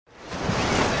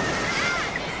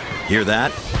Hear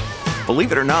that?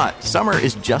 Believe it or not, summer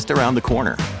is just around the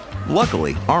corner.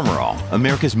 Luckily, Armor All,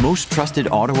 America's most trusted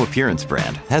auto appearance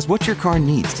brand, has what your car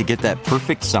needs to get that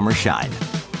perfect summer shine.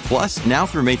 Plus, now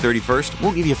through May 31st,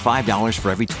 we'll give you $5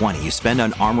 for every $20 you spend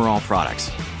on Armor All products.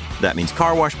 That means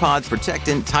car wash pods,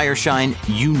 protectant, tire shine,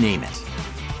 you name it.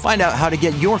 Find out how to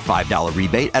get your $5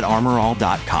 rebate at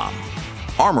armorall.com.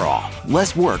 Armor All,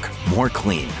 less work, more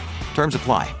clean. Terms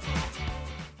apply.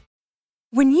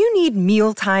 When you need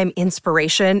mealtime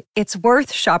inspiration, it's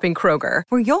worth shopping Kroger,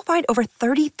 where you'll find over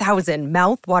 30,000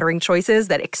 mouth-watering choices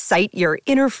that excite your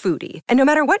inner foodie. And no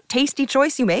matter what tasty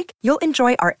choice you make, you'll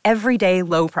enjoy our everyday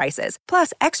low prices,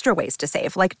 plus extra ways to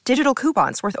save, like digital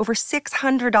coupons worth over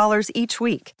 $600 each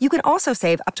week. You can also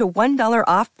save up to $1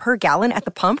 off per gallon at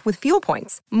the pump with fuel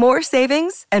points. More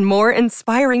savings and more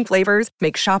inspiring flavors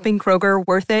make shopping Kroger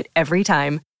worth it every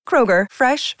time. Kroger,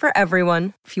 fresh for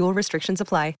everyone. Fuel restrictions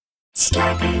apply.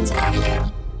 Scarpins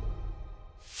Avenue.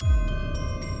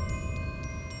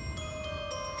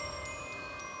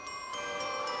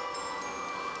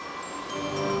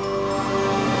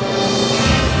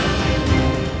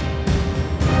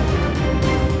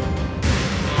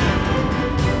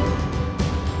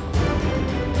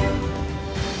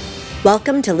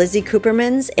 Welcome to Lizzie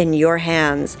Cooperman's In Your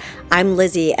Hands. I'm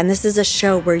Lizzie, and this is a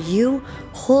show where you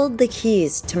hold the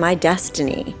keys to my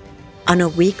destiny on a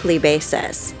weekly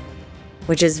basis,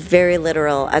 which is very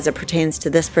literal as it pertains to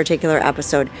this particular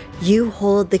episode. You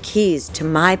hold the keys to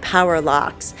my power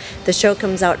locks. The show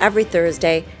comes out every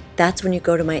Thursday. That's when you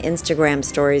go to my Instagram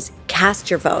stories,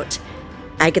 cast your vote.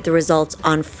 I get the results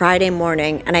on Friday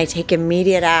morning, and I take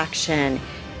immediate action,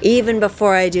 even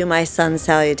before I do my sun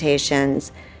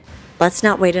salutations. Let's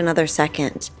not wait another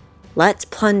second. Let's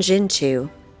plunge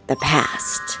into the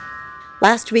past.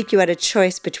 Last week, you had a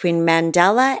choice between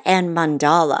Mandela and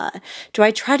Mandala. Do I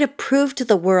try to prove to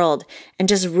the world and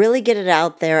just really get it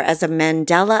out there as a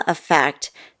Mandela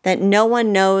effect that no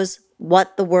one knows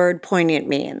what the word poignant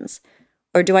means?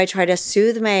 Or do I try to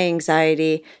soothe my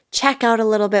anxiety, check out a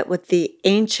little bit with the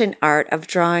ancient art of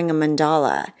drawing a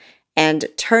mandala, and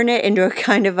turn it into a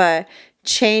kind of a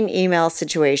chain email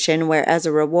situation where, as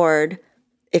a reward,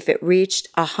 if it reached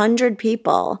 100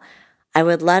 people, I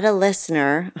would let a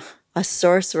listener, a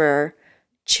sorcerer,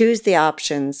 choose the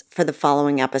options for the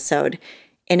following episode.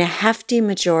 In a hefty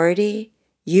majority,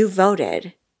 you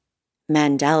voted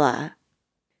Mandela.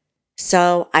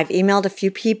 So I've emailed a few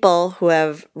people who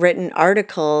have written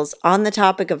articles on the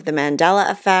topic of the Mandela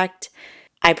effect.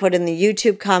 I put in the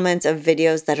YouTube comments of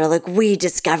videos that are like, we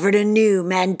discovered a new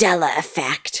Mandela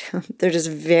effect. They're just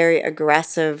very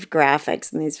aggressive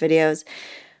graphics in these videos.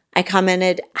 I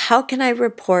commented, how can I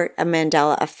report a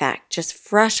Mandela effect just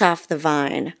fresh off the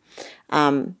vine?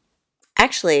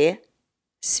 Actually,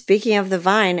 speaking of the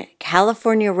vine,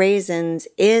 California raisins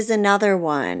is another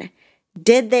one.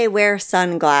 Did they wear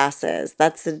sunglasses?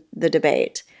 That's the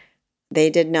debate. They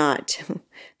did not.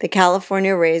 The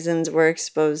California raisins were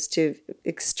exposed to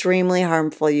extremely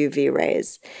harmful UV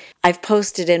rays. I've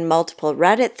posted in multiple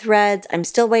Reddit threads. I'm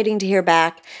still waiting to hear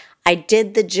back. I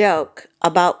did the joke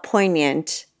about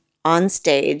poignant on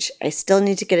stage. I still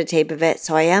need to get a tape of it,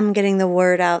 so I am getting the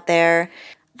word out there.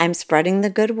 I'm spreading the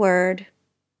good word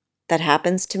that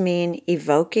happens to mean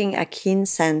evoking a keen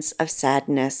sense of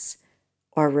sadness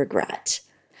or regret.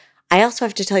 I also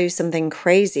have to tell you something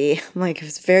crazy. Like,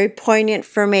 it's very poignant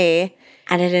for me,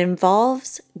 and it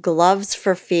involves gloves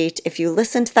for feet. If you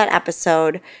listen to that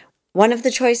episode, one of the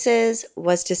choices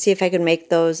was to see if I could make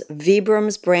those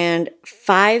Vibrams brand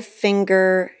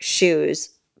 5-finger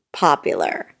shoes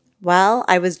popular. Well,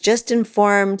 I was just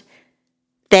informed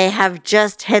they have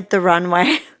just hit the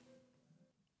runway.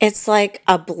 It's like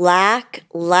a black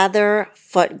leather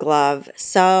foot glove.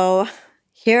 So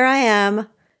here I am,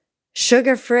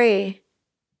 sugar-free,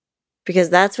 because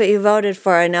that's what you voted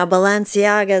for. And now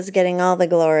Balenciaga's getting all the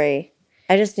glory.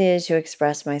 I just needed to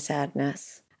express my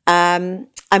sadness. I'm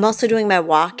also doing my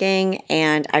walking,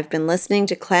 and I've been listening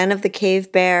to Clan of the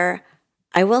Cave Bear.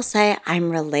 I will say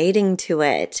I'm relating to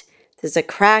it. There's a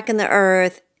crack in the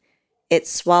earth. It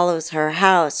swallows her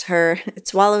house. It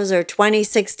swallows her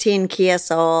 2016 Kia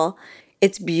Soul.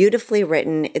 It's beautifully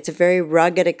written. It's a very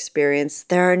rugged experience.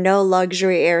 There are no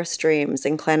luxury Airstreams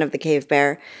in Clan of the Cave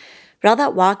Bear. But all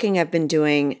that walking I've been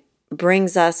doing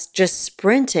brings us just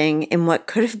sprinting in what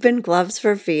could have been gloves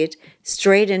for feet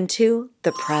straight into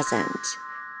the present.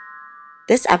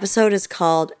 This episode is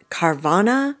called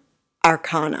CARVANA,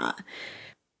 ARCANA.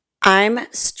 I'm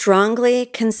strongly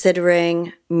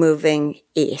considering moving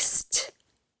east.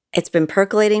 It's been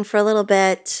percolating for a little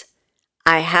bit.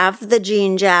 I have the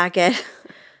jean jacket.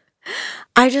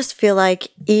 I just feel like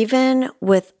even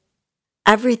with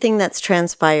everything that's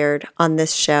transpired on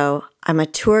this show. I'm a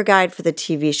tour guide for the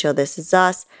TV show This Is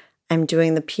Us. I'm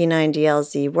doing the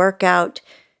P90LZ workout,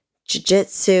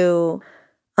 jiu-jitsu.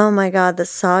 Oh my God, the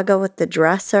saga with the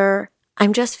dresser.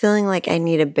 I'm just feeling like I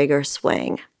need a bigger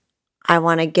swing. I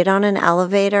want to get on an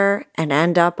elevator and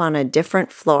end up on a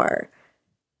different floor.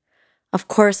 Of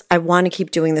course, I want to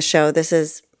keep doing the show. This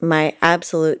is my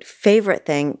absolute favorite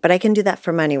thing, but I can do that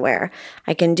from anywhere.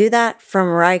 I can do that from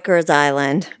Rikers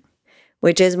Island,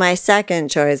 which is my second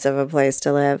choice of a place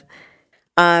to live.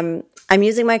 I'm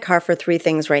using my car for three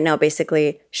things right now,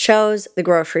 basically shows, the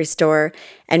grocery store,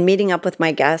 and meeting up with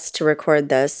my guests to record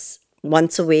this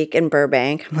once a week in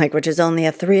Burbank, which is only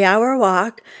a 3-hour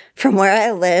walk from where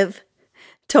I live.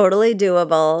 Totally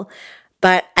doable,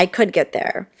 but I could get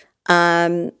there.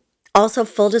 Also,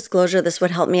 full disclosure, this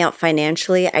would help me out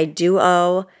financially. I do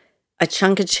owe a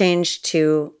chunk of change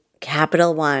to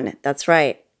Capital One. That's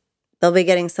right. They'll be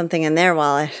getting something in their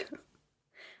wallet.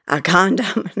 A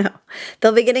condom. No.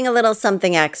 They'll be getting a little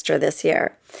something extra this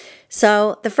year.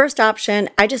 So the first option,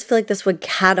 I just feel like this would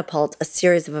catapult a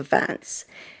series of events.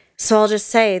 So I'll just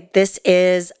say this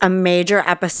is a major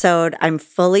episode. I'm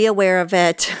fully aware of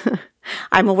it.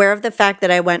 I'm aware of the fact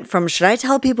that I went from should I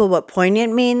tell people what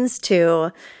poignant means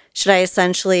to should I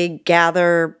essentially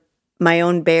gather my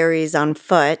own berries on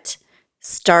foot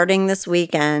starting this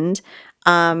weekend.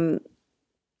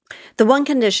 The one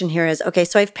condition here is, okay,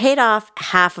 so I've paid off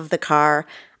half of the car.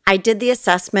 I did the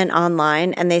assessment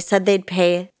online and they said they'd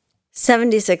pay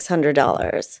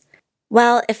 $7,600.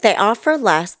 Well, if they offer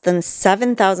less than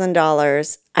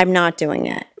 $7,000, I'm not doing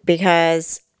it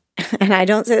because, and I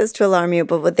don't say this to alarm you,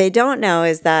 but what they don't know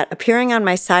is that appearing on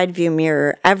my side view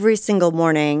mirror every single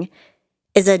morning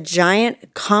is a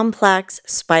giant complex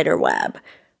spider web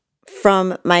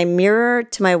from my mirror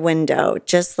to my window,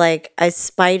 just like a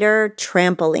spider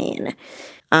trampoline.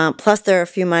 Plus, there are a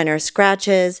few minor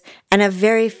scratches and a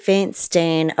very faint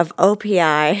stain of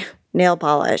OPI nail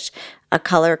polish, a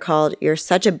color called You're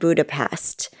Such a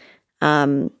Budapest,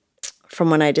 from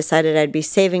when I decided I'd be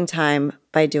saving time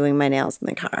by doing my nails in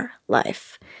the car.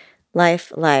 Life.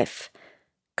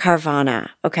 Carvana.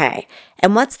 Okay.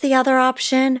 And what's the other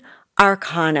option?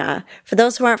 ARCANA. For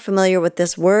those who aren't familiar with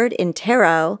this word in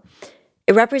tarot,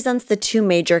 it represents the two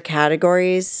major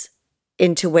categories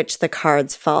into which the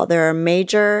cards fall. There are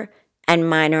major and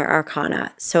minor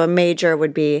arcana. So a major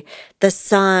would be the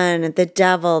sun, the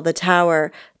devil, the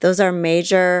tower. Those are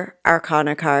major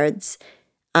arcana cards.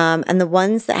 And the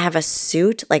ones that have a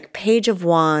suit, like Page of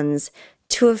Wands,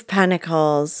 Two of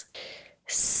Pentacles,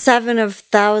 Seven of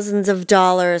Thousands of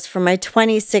Dollars for my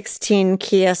 2016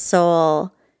 Kia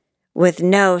Soul, with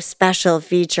no special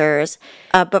features.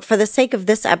 But for the sake of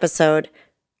this episode,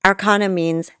 Arcana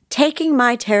means taking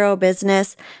my tarot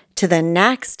business to the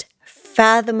next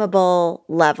fathomable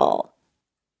level.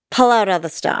 Pull out all the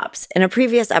stops. In a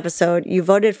previous episode, you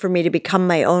voted for me to become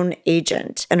my own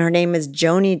agent, and her name is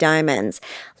Joni Diamonds.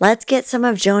 Let's get some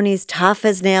of Joni's tough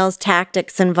as nails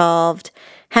tactics involved.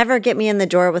 Have her get me in the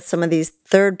door with some of these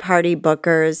third-party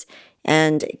bookers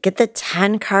and get the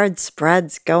 10-card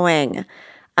spreads going.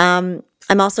 I'm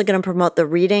also going to promote the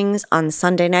readings on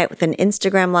Sunday night with an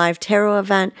Instagram Live tarot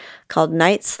event called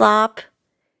Night Slop.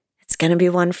 It's going to be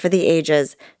one for the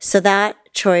ages. So that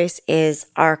choice is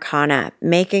Arcana,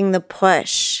 making the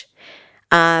push.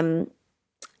 And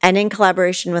in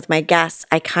collaboration with my guests,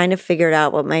 I kind of figured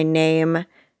out what my name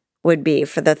would be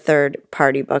for the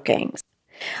third-party bookings.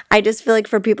 I just feel like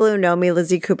for people who know me,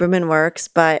 Lizzie Cooperman works,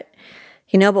 but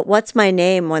what's my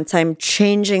name once I'm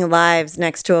changing lives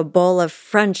next to a bowl of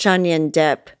French onion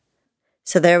dip?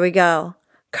 So there we go.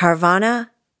 Carvana,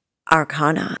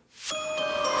 Arcana.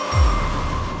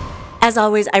 As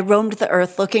always, I roamed the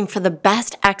earth looking for the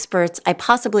best experts I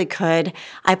possibly could.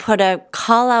 I put a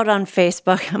call out on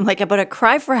Facebook. I put a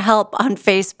cry for help on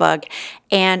Facebook.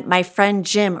 And my friend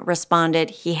Jim responded.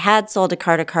 He had sold a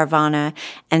car to Carvana,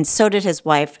 and so did his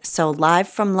wife. So live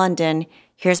from London,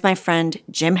 here's my friend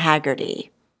Jim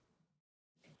Haggerty.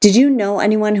 Did you know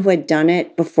anyone who had done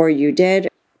it before you did?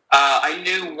 I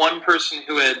knew one person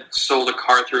who had sold a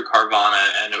car through Carvana,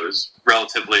 and it was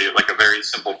relatively a very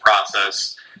simple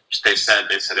process. They said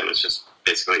it was just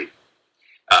basically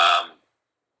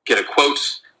get a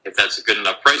quote. If that's a good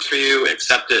enough price for you,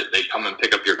 accept it. They come and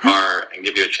pick up your car and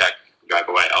give you a check, drive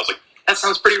away. I was like, that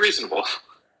sounds pretty reasonable.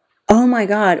 Oh my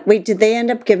God. Wait, did they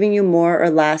end up giving you more or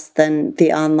less than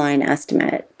the online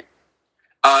estimate?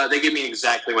 They gave me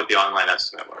exactly what the online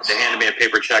estimate was. They handed me a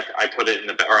paper check. I put it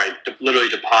in I literally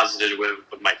deposited with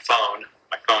my phone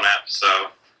app. So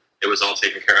it was all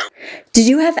taken care of. Did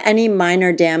you have any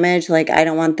minor damage? Like, I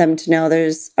don't want them to know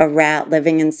there's a rat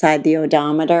living inside the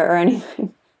odometer or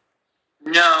anything?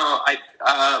 No, I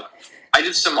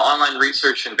did some online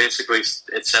research, and basically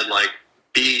it said, like,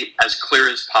 be as clear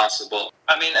as possible.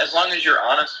 I mean, as long as you're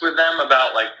honest with them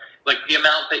about like the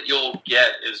amount that you'll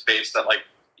get is based on, like,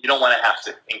 you don't want to have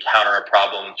to encounter a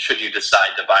problem should you decide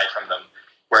to buy from them,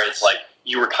 where it's like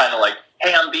you were kind of like,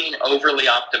 hey, I'm being overly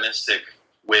optimistic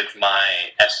with my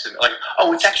estimate, like,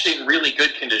 oh, it's actually in really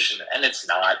good condition, and it's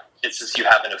not. It's just you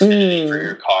have an affinity for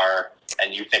your car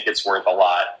and you think it's worth a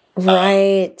lot.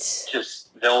 Right. Just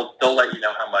they'll let you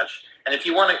know how much. And if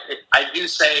you want to, I do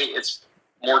say it's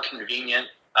more convenient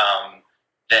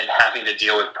than having to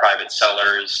deal with private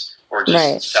sellers or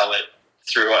just sell it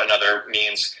through another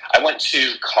means. I went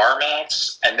to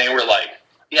CarMax, and they were like,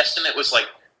 the estimate was like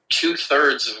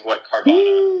 2/3 of what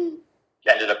Carvana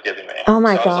ended up giving me. Oh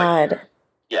my God. Like,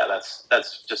 yeah,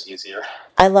 that's just easier.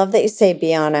 I love that you say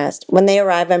be honest. When they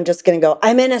arrive, I'm just going to go,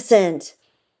 I'm innocent.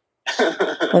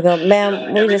 I'll go,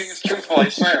 ma'am, everything is truthful, I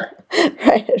swear.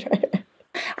 Right.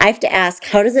 I have to ask,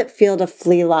 how does it feel to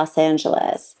flee Los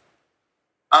Angeles?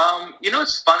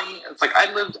 It's funny. It's like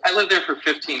I lived there for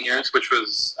 15 years, which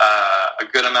was a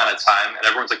good amount of time. And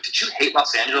everyone's like, "Did you hate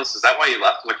Los Angeles? Is that why you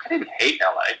left?" I'm like, I didn't hate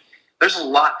LA. There's a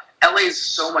lot. LA is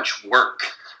so much work.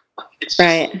 It's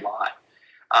just a lot.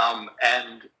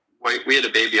 And we had a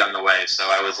baby on the way, so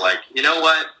I was like, you know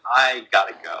what? I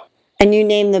gotta go. And you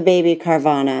named the baby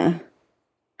Carvana.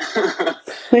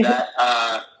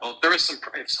 Well, there was some.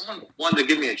 If someone wanted to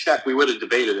give me a check, we would have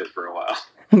debated it for a while.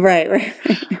 Right.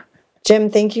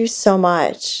 Jim, thank you so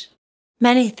much.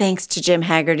 Many thanks to Jim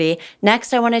Haggerty.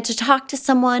 Next, I wanted to talk to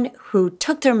someone who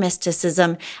took their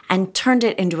mysticism and turned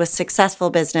it into a successful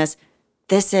business.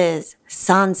 This is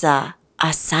Sansa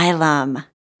Asylum.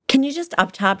 Can you just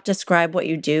up top describe what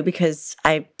you do? Because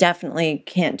I definitely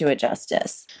can't do it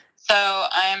justice. So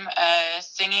I'm a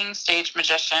singing stage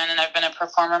magician, and I've been a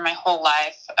performer my whole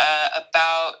life.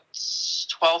 About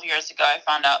 12 years ago, I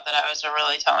found out that I was a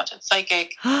really talented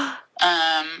psychic.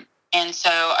 And so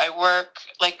I work,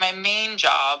 like, my main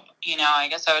job, I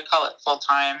guess I would call it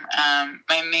full-time.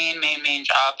 My main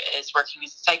job is working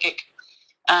as a psychic.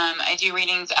 I do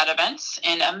readings at events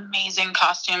in amazing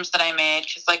costumes that I made,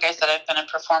 because, like I said, I've been a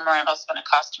performer. I've also been a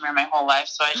costumer my whole life,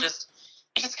 so it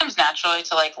just comes naturally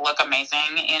to, like, look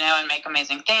amazing, and make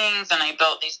amazing things. And I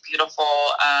built these beautiful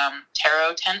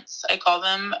tarot tents, I call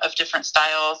them, of different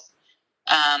styles.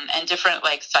 And different,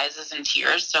 like, sizes and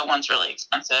tiers. So one's really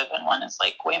expensive and one is,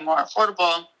 like, way more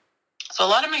affordable. So a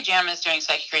lot of my jam is doing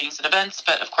psychic readings at events,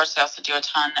 but of course I also do a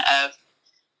ton of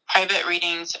private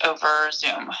readings over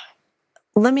Zoom.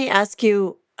 Let me ask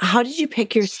you, how did you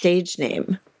pick your stage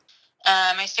name?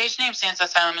 My stage name, Sansa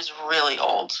Asylum, is really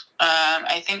old.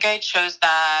 I think I chose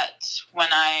that when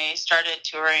I started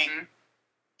touring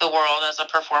the world as a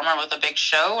performer with a big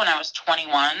show when I was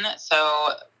 21.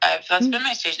 So that's been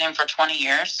my stage name for 20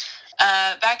 years.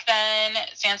 Back then,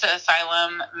 Sansa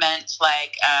Asylum meant,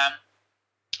 like,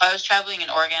 I was traveling in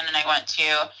Oregon, and I went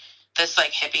to this,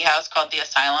 like, hippie house called the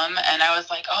Asylum, and I was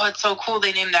like, oh, it's so cool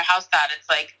they named their house that. It's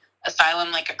like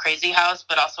asylum, like a crazy house,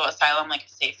 but also asylum, like a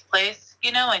safe place,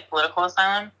 like political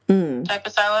asylum type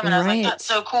asylum. And I was like, that's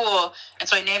so cool. And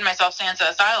so I named myself Sansa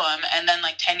Asylum. And then,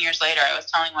 like, 10 years later, I was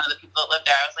telling one of the people that lived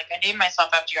there, I was like, I named myself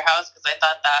after your house because I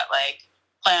thought that, like,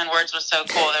 play on words was so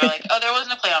cool. They were like, oh, there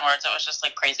wasn't a play on words. It was just,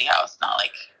 like, crazy house, not,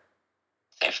 like,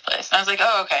 safe place. And I was like,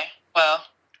 oh, okay. Well,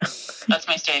 that's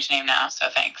my stage name now. So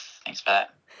thanks for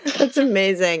that. That's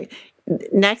amazing.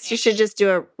 Next, you should just do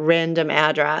a random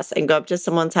address and go up to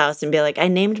someone's house and be like, I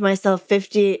named myself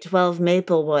 5812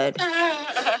 Maplewood.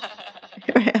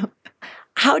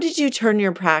 How did you turn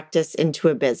your practice into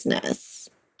a business?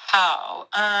 How?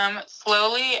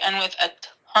 Slowly and with a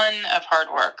ton of hard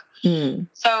work.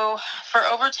 So for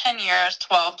over 10 years,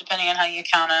 12, depending on how you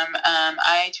count them,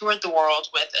 I toured the world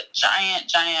with a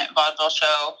giant vaudeville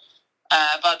show,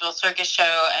 vaudeville circus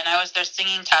show, and I was their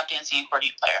singing, tap dancing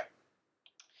accordion player.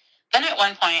 Then at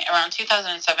one point, around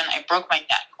 2007, I broke my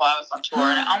neck while I was on tour,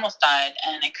 and I almost died,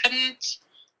 and I couldn't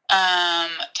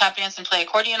tap dance and play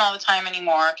accordion all the time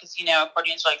anymore, because,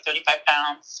 accordions are like 35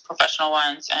 pounds, professional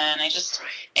ones, and I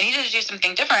needed to do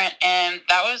something different, and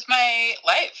that was my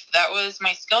life. That was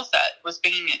my skill set, was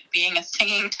being a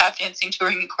singing, tap dancing,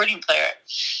 touring accordion player.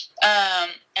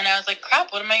 And I was like,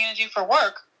 crap, what am I going to do for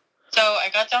work? So I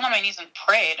got down on my knees and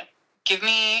prayed, give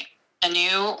me a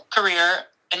new career,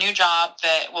 a new job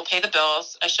that will pay the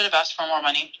bills. I should have asked for more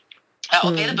money. That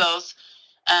will pay the bills.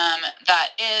 That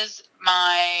is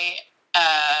my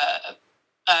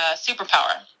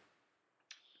superpower.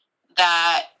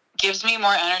 That gives me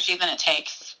more energy than it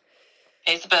takes.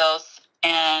 pays the bills,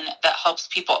 and that helps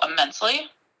people immensely.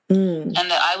 And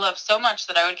that I love so much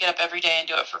that I would get up every day and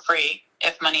do it for free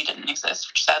if money didn't exist,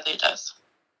 which sadly it does.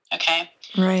 Okay?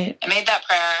 Right. I made that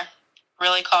prayer,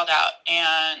 really called out,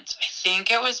 and I think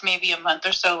it was maybe a month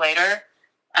or so later,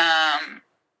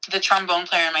 the trombone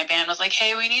player in my band was like,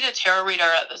 hey, we need a tarot reader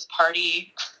at this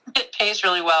party. It pays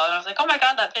really well. And I was like, oh my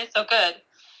God, that pays so good.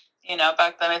 You know,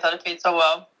 back then I thought it paid so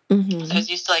well. So I was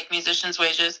used to like musicians'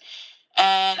 wages.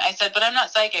 And I said, but I'm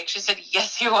not psychic. She said,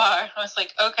 yes, you are. I was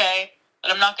like, okay,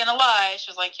 but I'm not going to lie.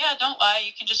 She was like, yeah, don't lie.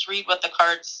 You can just read what the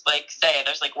cards like say.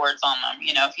 There's like words on them,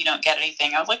 you know, if you don't get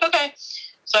anything. I was like, okay.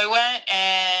 So I went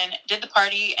and did the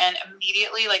party, and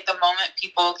immediately, like the moment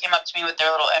people came up to me with their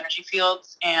little energy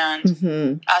fields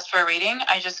and asked for a reading,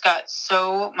 I just got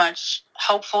so much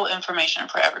helpful information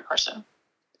for every person,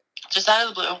 just out of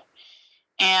the blue.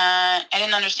 And I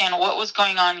didn't understand what was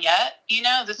going on yet. You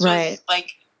know, this was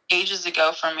like ages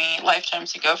ago for me,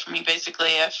 lifetimes ago for me,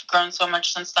 basically. I've grown so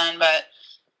much since then. But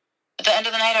at the end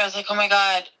of the night, I was like, oh my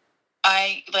God,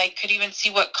 I like could even see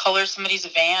what color somebody's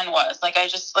van was. Like, I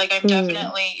just, like, I'm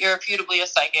definitely irrefutably a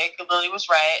psychic. Lily was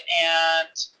right.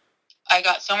 And I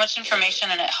got so much information,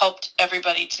 and it helped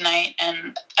everybody tonight.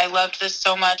 And I loved this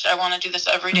so much. I want to do this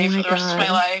every day for the rest of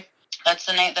my life. That's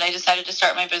the night that I decided to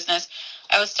start my business.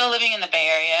 I was still living in the Bay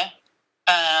Area.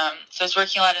 So I was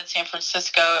working a lot in San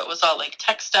Francisco. It was all like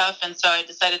tech stuff. And so I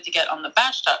decided to get on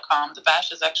thebash.com. The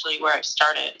Bash is actually where I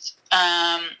started.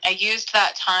 I used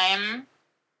that time,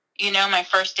 you know, my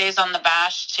first days on the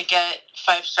Bash to get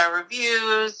 5-star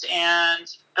reviews and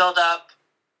build up,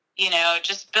 you know,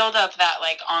 just build up that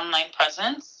like online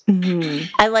presence.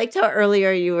 I liked how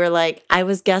earlier you were like, I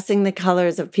was guessing the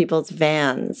colors of people's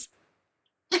vans.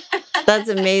 That's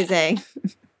amazing.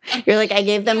 You're like, I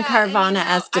gave them Carvana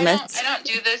estimates. I don't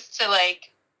do this to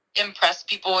like impress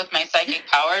people with my psychic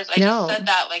powers. I just said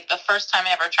that like the first time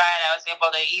I ever tried, I was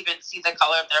able to even see the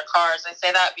color of their cars. I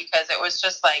say that because it was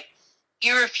just like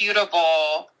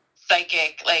irrefutable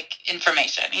psychic like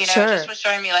information. You know, it just was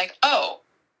showing me like, oh,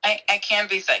 I can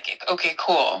be psychic. Okay,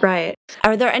 cool. Right.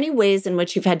 Are there any ways in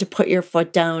which you've had to put your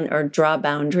foot down or draw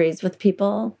boundaries with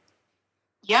people?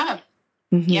 Yeah.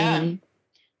 Yeah.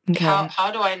 Okay.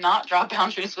 How do I not draw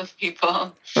boundaries with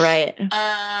people? Right.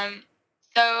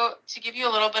 So to give you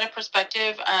a little bit of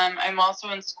perspective, I'm also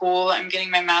in school. I'm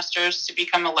getting my master's to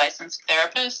become a licensed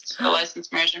therapist, a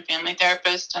licensed marriage and family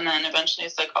therapist, and then eventually a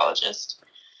psychologist.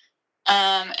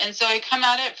 And so I come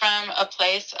at it from a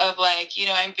place of like, you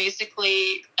know, I'm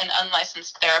basically an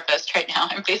unlicensed therapist right now.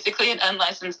 I'm basically an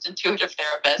unlicensed intuitive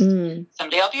therapist.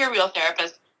 Someday I'll be a real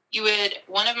therapist.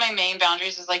 One of my main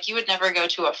boundaries is like, you would never go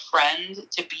to a friend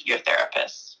to be your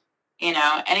therapist. You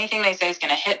know, anything they say is going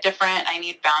to hit different. I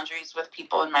need boundaries with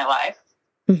people in my life.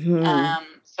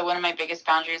 So one of my biggest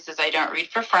boundaries is I don't read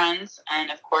for friends.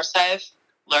 And of course, I've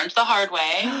learned the hard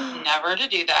way never to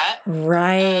do that.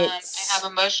 Right. I have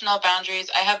emotional boundaries.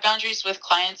 I have boundaries with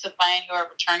clients of mine who are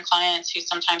return clients who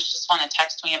sometimes just want to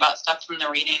text me about stuff from the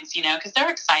readings, you know, because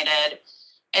they're excited.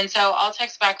 And so I'll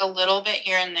text back a little bit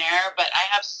here and there, but I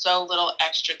have so little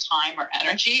extra time or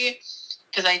energy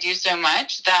because I do so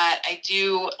much that I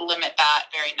do limit that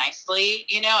very nicely.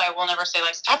 You know, I will never say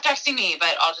like, stop texting me,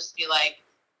 but I'll just be like,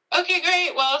 okay,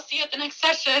 great. Well, I'll see you at the next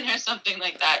session or something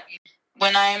like that.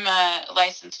 When I'm a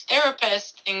licensed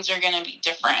therapist, things are going to be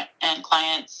different, and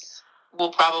clients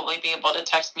will probably be able to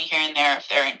text me here and there if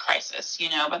they're in crisis, you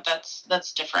know, but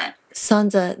that's different.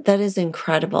 Sansa, that is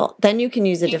incredible. Then you can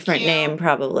use a different name,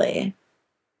 probably.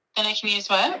 Then I can use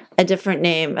what? A different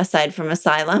name aside from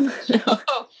Asylum.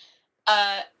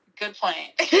 Good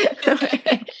point.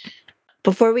 Okay.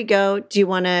 Before we go, do you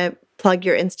want to plug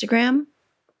your Instagram?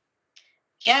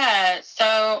 Yeah,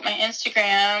 so my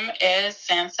Instagram is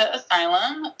Sansa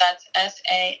Asylum. That's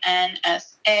SANSA_ASYLUM.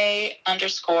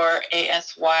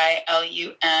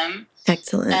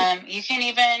 Excellent. You can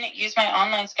even use my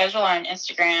online scheduler on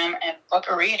Instagram and book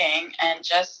a reading and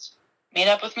just meet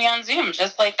up with me on Zoom,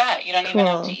 just like that. You don't even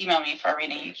have to email me for a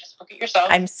reading. You just book it yourself.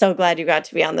 I'm so glad you got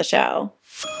to be on the show.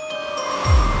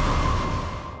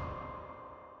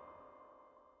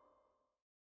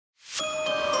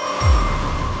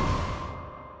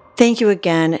 Thank you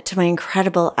again to my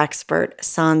incredible expert,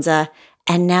 Sansa.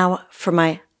 And now for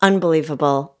my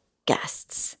unbelievable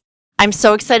guests. I'm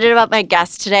so excited about my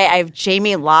guest today. I have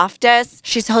Jamie Loftus.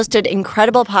 She's hosted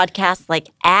incredible podcasts like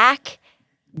ACK,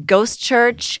 Ghost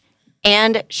Church,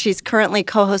 and she's currently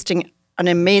co-hosting an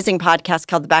amazing podcast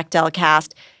called The Bechdel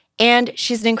Cast. And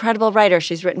she's an incredible writer.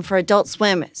 She's written for Adult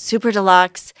Swim, Super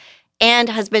Deluxe, and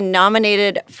has been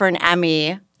nominated for an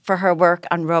Emmy for her work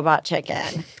on Robot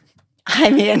Chicken.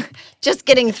 I mean, just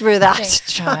getting through that.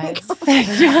 Thanks,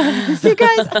 guys. You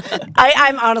guys,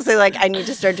 I'm honestly like, I need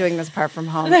to start doing this part from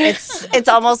home. It's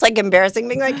almost like embarrassing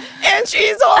being like, and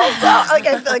she's also like,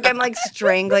 I feel like I'm like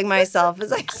strangling myself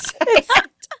as I say it.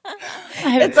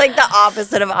 It's like the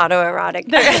opposite of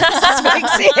autoerotic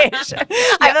asphyxiation.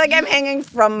 I feel like I'm hanging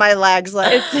from my legs.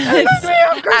 Like,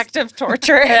 It's active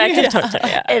torture. Active torture,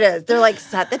 yeah. it is. They're like,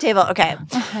 set the table. Okay.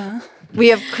 We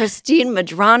have Christine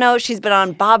Medrano. She's been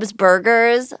on Bob's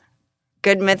Burgers,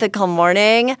 Good Mythical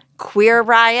Morning, Queer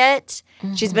Riot.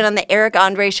 She's been on the Eric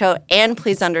Andre Show and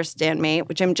Please Understand Me,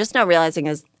 which I'm just now realizing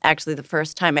is actually the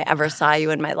first time I ever saw you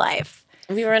in my life.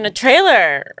 We were in a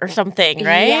trailer or something,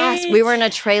 right? Yes, we were in a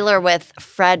trailer with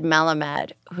Fred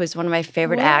Melamed, who's one of my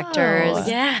favorite actors.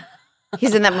 Yeah.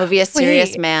 He's in that movie A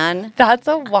Serious Man. That's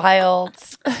a wild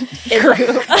group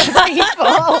of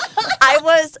people. I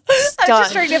was stunned. I'm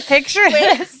just trying to picture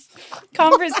this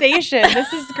conversation.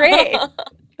 This is great.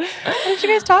 What did you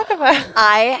guys talk about?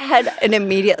 I had an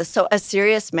immediate... So A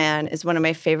Serious Man is one of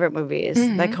my favorite movies,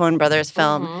 the Coen Brothers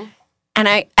film. And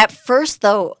at first,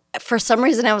 though, for some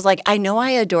reason, I was like, I know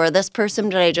I adore this person,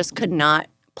 but I just could not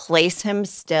place him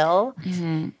still.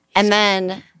 And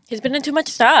then... He's been in too much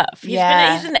stuff. He's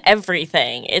in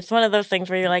everything. It's one of those things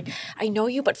where you're like, I know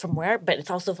you, but from where? But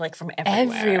it's also like from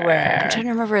everywhere. I'm trying to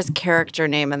remember his character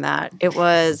name in that. It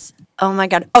was, oh my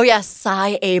God. Oh yeah,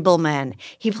 Cy Abelman.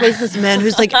 He plays this man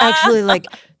who's like actually like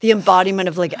the embodiment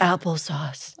of like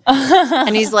applesauce.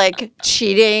 And he's like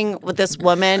cheating with this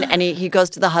woman and he goes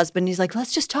to the husband. He's like,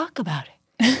 let's just talk about it.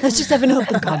 Let's just have an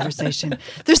open conversation.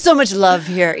 There's so much love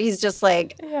here. He's just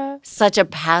like such a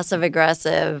passive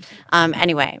aggressive.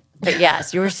 Anyway, but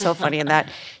yes, you were so funny in that.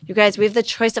 You guys, we have the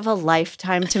choice of a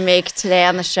lifetime to make today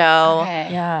on the show.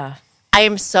 Okay. Yeah. I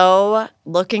am so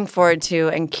looking forward to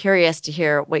and curious to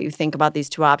hear what you think about these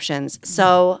two options.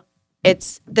 So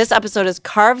this episode is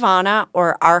Carvana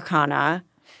or Arcana.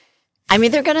 I'm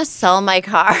either going to sell my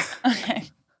car. Okay.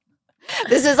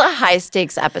 This is a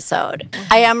high-stakes episode.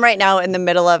 I am right now in the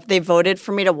middle of, they voted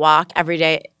for me to walk every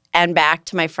day and back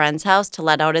to my friend's house to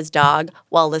let out his dog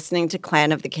while listening to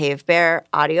Clan of the Cave Bear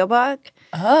audiobook.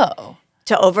 Oh.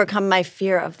 To overcome my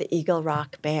fear of the Eagle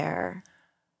Rock Bear.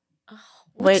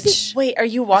 Wait, are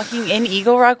you walking in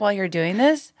Eagle Rock while you're doing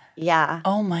this? Yeah.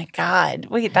 Oh my God.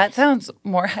 Wait, that sounds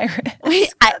more high risk.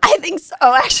 Wait, I think so,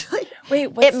 actually. Wait,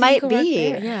 what's it the might Eagle Rock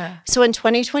be. Bear? Yeah. So in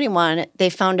 2021, they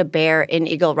found a bear in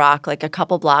Eagle Rock, like a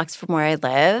couple blocks from where I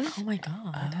live. Oh my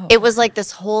God. It was like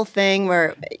this whole thing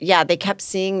where, they kept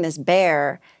seeing this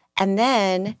bear. And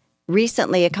then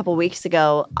recently, a couple weeks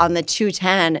ago, on the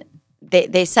 210,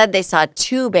 they said they saw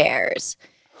two bears,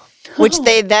 which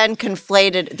they then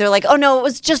conflated. They're like, oh, no, it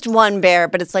was just one bear.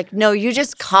 But it's like, no, you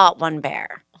just caught one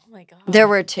bear. Oh my God. There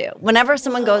were two. Whenever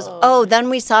someone goes, oh, then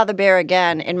we saw the bear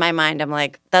again, in my mind, I'm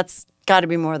like, that's got to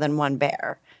be more than one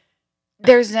bear.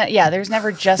 There's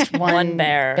never just one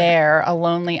bear. a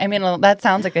lonely. I mean, that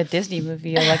sounds like a Disney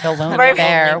movie, like a lonely Right.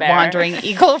 bear Lonely bear. wandering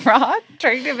Eagle Rock,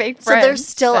 trying to make friends. So they're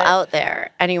still out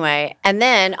there anyway. And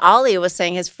then Ollie was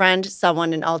saying his friend saw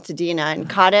one in Altadena and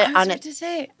caught it I was on about it. to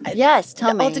say, Yes,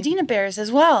 tell me. Altadena bears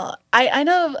as well. I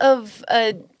know of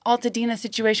a Altadena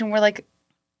situation where like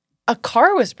a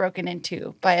car was broken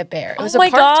into by a bear. It was Oh my a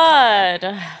parked car.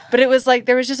 God. But it was like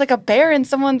there was just like a bear in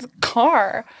someone's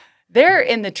car. They're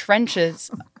in the trenches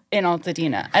in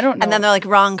Altadena. I don't know. And then they're like,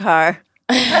 wrong car.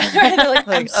 They're like,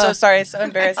 I'm so sorry, so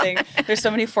embarrassing. There's so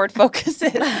many Ford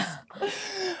Focuses.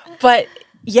 But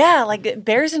yeah, like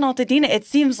bears in Altadena, it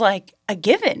seems like a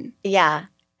given. Yeah.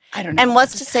 I don't know. And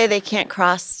what's to say they can't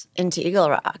cross into Eagle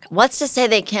Rock? What's to say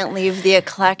they can't leave the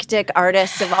eclectic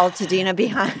artists of Altadena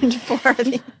behind for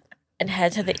the... And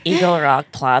head to the Eagle Rock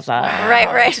Plaza.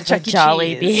 Right. The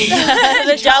Jolly Bee.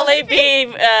 The Jolly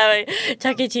Bee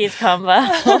Chuck E. Cheese combo.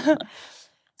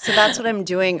 So that's what I'm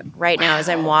doing right now is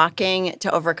I'm walking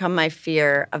to overcome my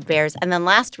fear of bears. And then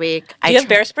last week... Do you have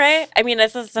bear spray? I mean,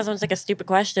 that sounds like a stupid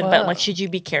question, but like, should you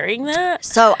be carrying that?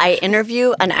 So I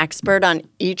interview an expert on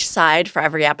each side for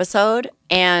every episode,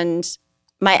 and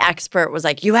my expert was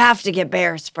like, you have to get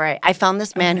bear spray. I found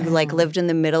this man who like lived in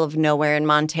the middle of nowhere in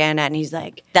Montana, and he's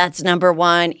like, that's number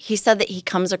one. He said that he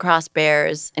comes across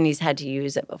bears, and he's had to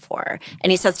use it before. And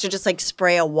he says to just like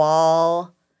spray a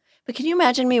wall. But can you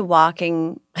imagine me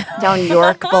walking down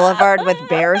York Boulevard with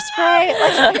bear spray?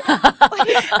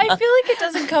 I feel like it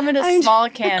doesn't come in a small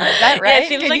can. Is that right? Yeah, it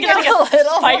seems like it's like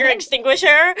a fire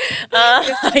extinguisher.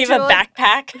 You have a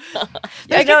backpack.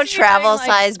 There's no travel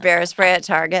size bear spray at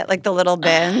Target, like the little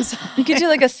bins. You could do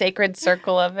like a sacred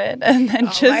circle of it and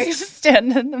then just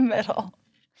stand in the middle.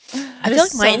 I feel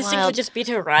like my instinct would just be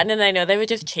to run, and I know they would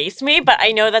just chase me, but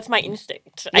I know that's my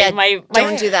instinct. Yeah,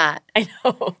 don't do that. I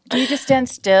know. Do you just stand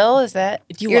still? Is that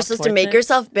you're supposed to make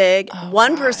yourself big?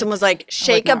 One person was like,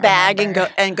 shake a bag and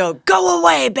go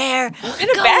away, bear.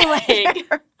 Go away,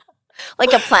 bear.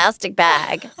 Like a plastic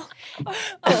bag.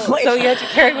 So you have to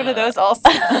carry one of those also.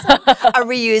 A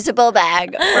reusable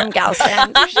bag from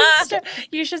Galston.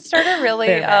 You should start a really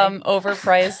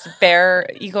overpriced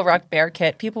Eagle Rock bear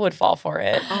kit. People would fall for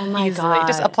it. Oh my easily. God.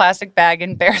 Just a plastic bag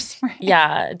and bear spray.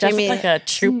 Yeah, just like a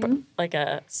trooper, like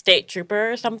a state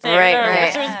trooper or something.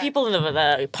 Right. There's people in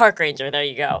the park ranger. There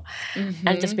you go.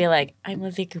 And just be like, I'm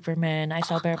Lizzie Cooperman. I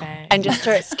sell bear bags. And just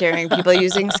start scaring people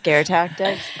using scare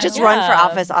tactics. Just run for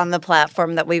office on the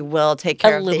platform that we will take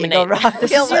care of the Eagle Rock.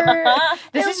 This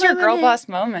is your girl boss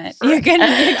moment. You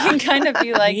can kind of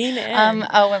be like,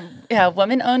 a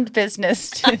woman-owned business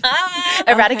to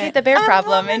eradicate the bear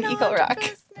problem in Eagle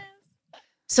Rock.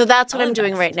 So that's what I'm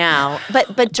doing right now.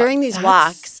 But during these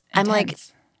walks, I'm like,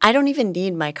 I don't even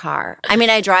need my car. I mean,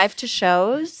 I drive to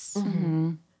shows,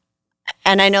 and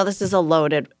I know this is a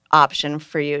loaded option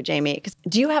for you, Jamie.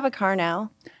 Do you have a car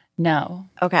now? No.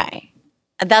 Okay.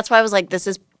 And that's why I was like, this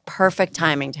is perfect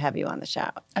timing to have you on the show,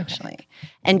 actually. Okay.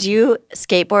 And do you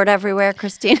skateboard everywhere,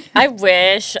 Christine? I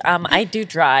wish. I do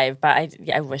drive, but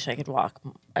I wish I could walk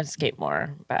and skate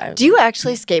more. But do you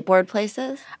actually skateboard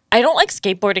places? I don't like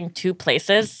skateboarding to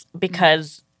places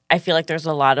because I feel like there's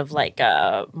a lot of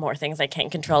more things I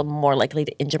can't control, more likely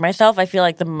to injure myself. I feel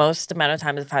like the most amount of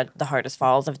times I've had the hardest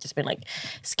falls have just been like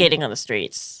skating on the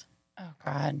streets. Oh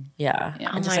God! Yeah. Oh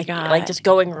and just, my God! Like just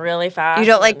going really fast. You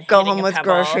don't go home with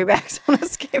grocery bags on a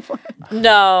skateboard.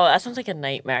 No, that sounds like a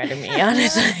nightmare to me.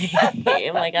 Honestly, I'm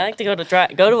like I like to go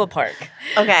to a park.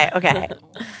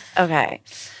 Okay.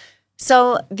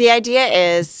 So the idea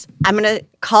is I'm gonna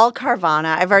call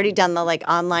Carvana. I've already done the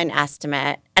online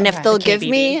estimate, and if they'll give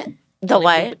me the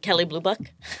what? Kelley Blue Book?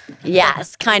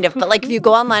 Yes, kind of. But if you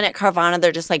go online at Carvana,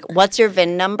 they're just like, "What's your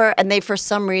VIN number?" And they for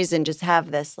some reason just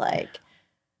have this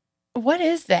What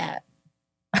is that?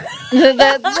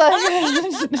 That's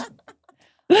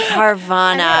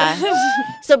Carvana.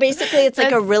 So basically, it's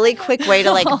like a really quick way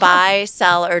to buy,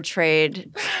 sell, or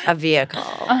trade a vehicle.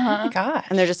 Oh my God.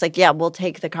 And they're just like, yeah, we'll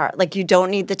take the car. Like, you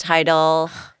don't need the title.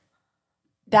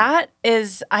 I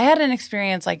had an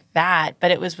experience like that,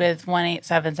 but it was with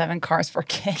 1877 Cars for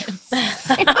Kids.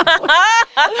 I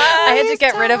had to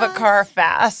get rid of a car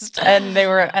fast, and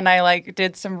I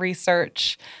did some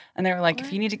research, and they were like,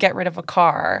 if you need to get rid of a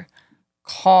car,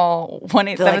 call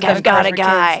 1877 I've got Cars a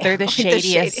guy. Kids. They're the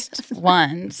shadiest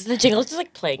ones. The jingle's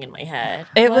just playing in my head.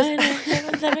 It was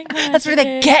that's where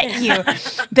they get you.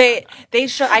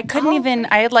 I couldn't even.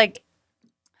 I had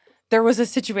there was a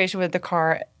situation with the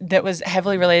car that was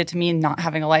heavily related to me not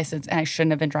having a license, and I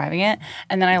shouldn't have been driving it.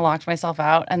 And then I locked myself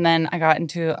out, and then I got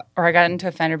into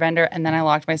a fender bender, and then I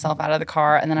locked myself out of the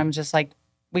car, and then I'm just like,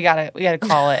 we gotta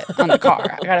call it on the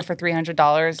car. I got it for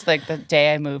 $300 the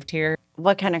day I moved here.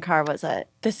 What kind of car was it?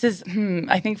 This is,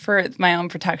 I think for my own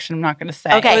protection, I'm not going to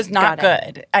say. Okay, it was not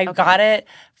good. I got it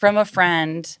from a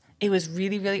friend. It was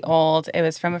really, really old. It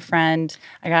was from a friend.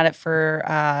 I got it for,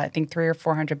 I think, $300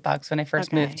 or $400 when I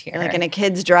first moved here. And a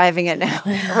kid's driving it now.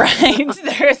 Right.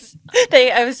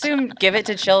 I assume give it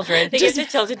to children. They give it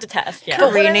to children to test, yeah.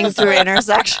 Careening through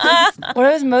intersections. What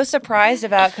I was most surprised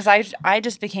about, because I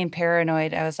just became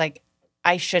paranoid. I was like,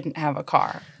 I shouldn't have a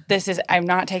car. I'm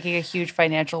not taking a huge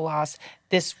financial loss.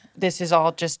 This is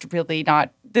all just really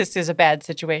not, this is a bad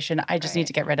situation. I just need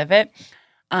to get rid of it.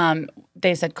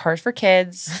 They said Cars for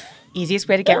Kids, easiest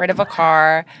way to get rid of a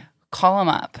car, call them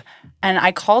up. And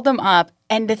I called them up.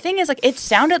 And the thing is, it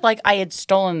sounded like I had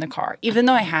stolen the car, even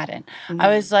though I hadn't. Mm-hmm. I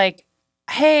was like,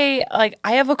 hey, I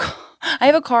have a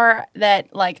car that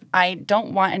I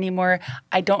don't want anymore.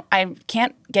 I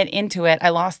can't get into it. I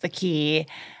lost the key,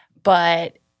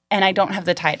 and I don't have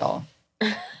the title.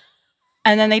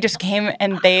 And then they just came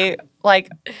and they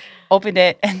opened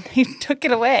it and they took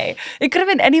it away. It could have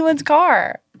been anyone's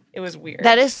car. It was weird.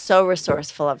 That is so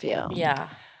resourceful of you. Yeah.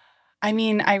 I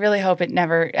mean, I really hope it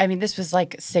never. I mean, this was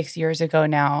 6 years ago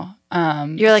now.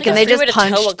 You're and they just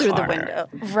punched through the window.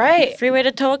 Right. Free way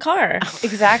to tow a car.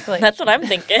 Exactly. That's what I'm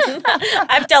thinking.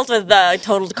 I've dealt with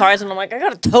totaled cars, and I'm like, I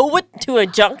gotta tow it to a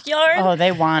junkyard. Oh,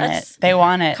 they want it. They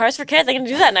want it. Cars for Kids. I'm going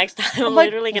to do that next time. I'm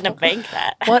literally going to bank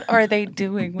that. What are they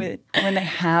doing with when they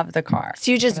have the car?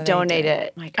 So you just donate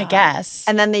it. I guess.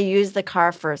 And then they use the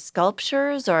car for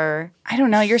sculptures or? I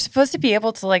don't know. You're supposed to be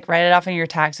able to like write it off in your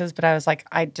taxes, but I was like,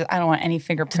 I don't want any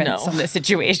fingerprints on this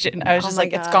situation. I was just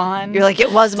like, it's gone. You're like,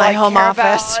 it was my home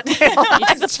office. You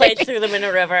took the plates, threw them in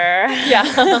a river. Yeah.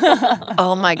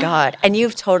 Oh my God. And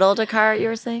you've totaled a car, you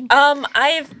were saying?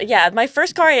 My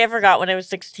first car I ever got when I was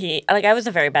 16, like I was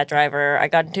a very bad driver. I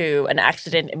got into an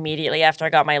accident immediately after I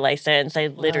got my license. I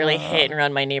literally hit and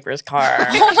run my neighbor's car.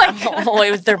 Oh my God.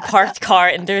 It was their parked car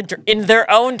in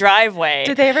their own driveway.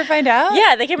 Did they ever find out?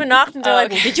 Yeah, they came and knocked and they're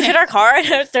like, did you hit our car? And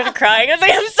I started crying. I was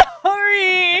like, I'm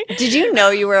sorry. Did you know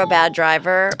you were a bad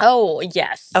driver? Oh,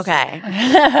 yes. Okay.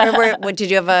 Or did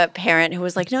you have a parent who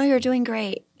was like, no, you're doing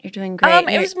great. You're doing great.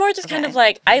 It was more just kind of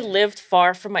like I lived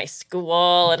far from my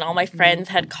school and all my friends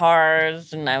had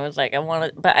cars and I was like,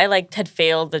 but I like had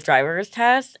failed the driver's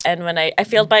test. And when I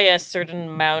failed by a certain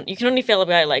amount, you can only fail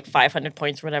by like 500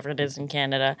 points or whatever it is in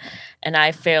Canada. And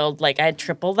I failed, like I had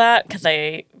triple that because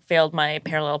I failed my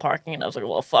parallel parking and I was like,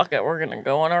 well, fuck it. We're going to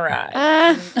go on a ride.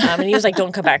 And he was like,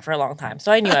 don't come back for a long time.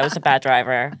 So I knew I was a bad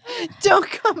driver. Don't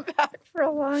come back for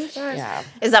a long time. Yeah.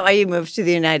 Is that why you moved to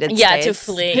the United States? Yeah, to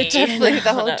flee.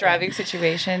 The whole driving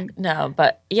situation. No,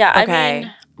 but yeah, Okay. I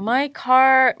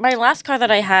mean, my last car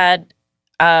that I had,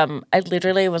 I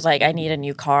literally was like, I need a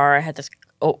new car. I had this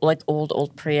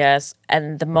old Prius,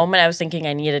 and the moment I was thinking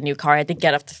I need a new car, I had to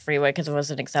get off the freeway because it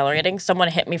wasn't accelerating. Someone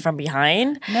hit me from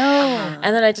behind. No.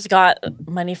 And then I just got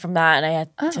money from that, and I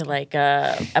had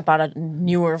to I bought a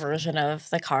newer version of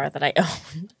the car that I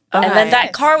owned. Okay. And then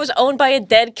that car was owned by a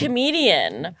dead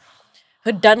comedian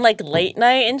who'd done like late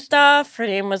night and stuff. Her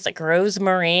name was like Rose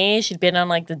Marie. She'd been on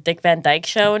like the Dick Van Dyke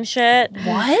Show and shit.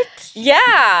 What?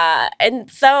 Yeah.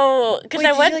 And so, because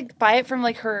I went. Did you like buy it from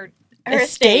like her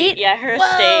estate? Yeah, her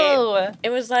Whoa. estate.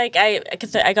 It was like,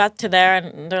 because I got to there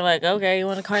and they're like, okay, you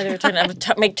want a car? They were trying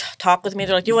to talk with me.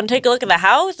 They're like, do you want to take a look at the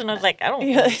house? And I was like, I don't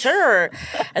know, sure.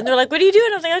 And they're like, what do you do?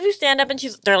 And I was like, I do stand up. And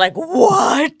they're like,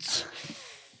 what?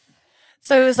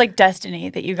 So it was like destiny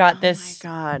that you got this Oh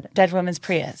my God. dead woman's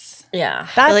Prius. Yeah.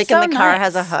 That's Like, so and the car nice.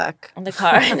 has a hook. On the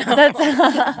car. I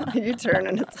know. You turn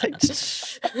and it's like,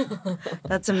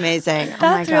 that's amazing. That's oh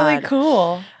my God. really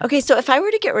cool. Okay, so if I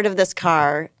were to get rid of this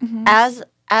car, as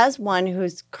one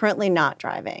who's currently not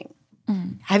driving,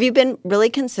 have you been really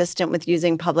consistent with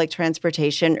using public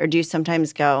transportation, or do you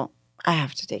sometimes go, I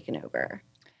have to take an Uber?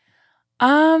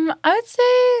 I would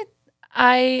say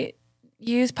I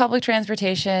use public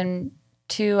transportation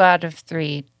 2 out of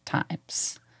 3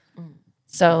 times.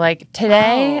 So like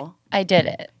today, Wow. I did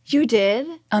it. You did?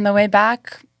 On the way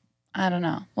back, I don't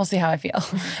know. We'll see how I feel.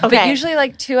 But Okay. usually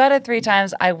like 2 out of 3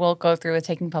 times I will go through with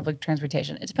taking public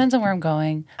transportation. It depends on where I'm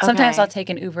going. Sometimes Okay. I'll take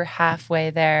an Uber halfway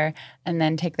there and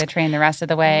then take the train the rest of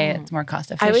the way. It's more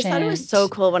cost efficient. I always thought it was so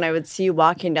cool when I would see you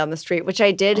walking down the street, which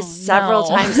I did several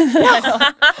no. times.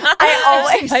 I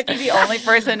always might be the only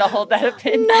person to hold that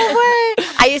opinion. No way.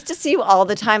 I used to see you all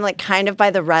the time, like kind of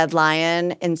by the Red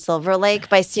Lion in Silver Lake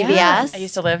by CVS. Yeah. I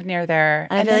used to live near there.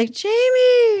 And I'd be then like,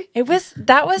 Jamie.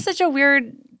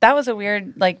 that was a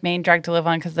weird like main drag to live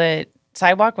on because the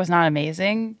sidewalk was not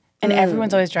amazing. And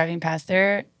everyone's always driving past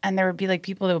there. And there would be like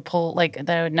people that would pull, like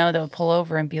that I would know that would pull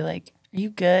over and be like, are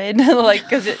you good? Like,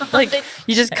 because like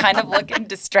you just kind of look in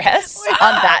distress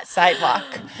on that sidewalk.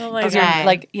 Oh my Because God. you're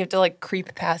like, you have to like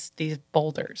creep past these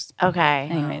boulders. Okay.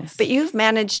 Anyways. But you've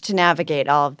managed to navigate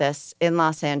all of this in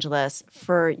Los Angeles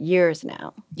for years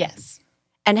now. Yes.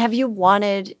 And have you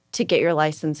wanted to get your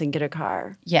license and get a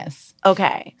car? Yes.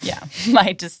 Okay. Yeah.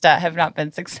 I just have not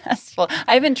been successful.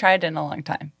 I haven't tried in a long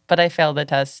time, but I failed the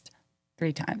test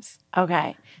 3 times.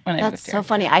 Okay. When I That's moved so here.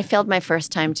 funny. I failed my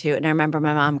first time too. And I remember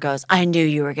my mom goes, I knew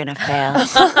you were going to fail.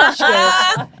 She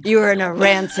goes, you were in a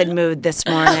rancid mood this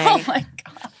morning. Oh my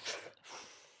God.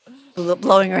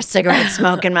 Blowing her cigarette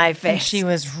smoke in my face. She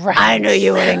was right. I knew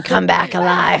you wouldn't come back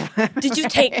alive. Did you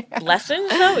take lessons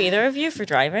though, either of you, for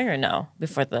driving or no?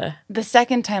 Before The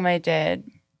second time I did,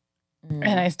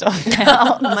 and I still failed.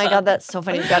 Oh my God, that's so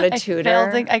funny. You got a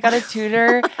tutor. I got a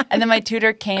tutor, and then my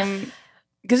tutor came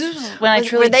because this was when I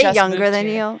truly Were they just younger moved than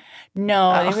here. you?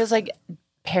 No, Oh. it was like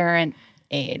parent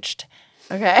aged,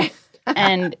 Okay.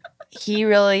 and he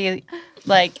really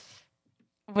like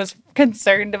was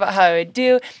concerned about how I would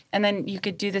do. And then you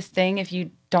could do this thing if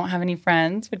you don't have any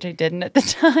friends, which I didn't at the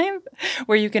time,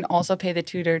 where you can also pay the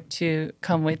tutor to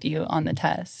come with you on the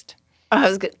test.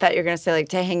 I thought you were going to say like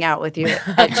to hang out with you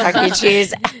at Chuck E.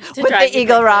 Cheese with drive the you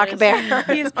Eagle Rock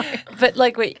places. Bear. But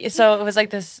like, so it was like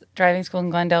this driving school in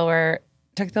Glendale where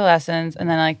took the lessons, and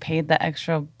then I paid the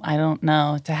extra, I don't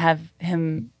know, to have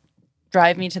him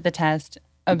drive me to the test,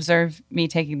 observe me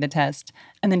taking the test,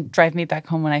 and then drive me back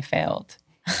home when I failed.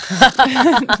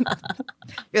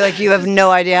 You're like, you have no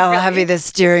idea how heavy the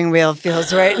steering wheel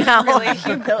feels right now. Really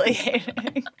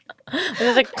humiliating. This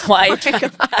is a quiet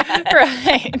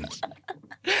Right.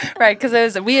 Right,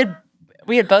 because we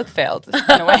had both failed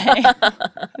in a way.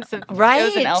 Right. It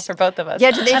was an L for both of us.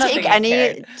 Yeah, Did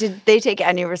they take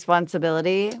any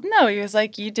responsibility? No, he was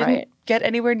like, you didn't get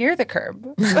anywhere near the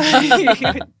curb.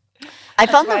 I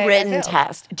found the why I written failed.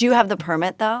 test. Do you have the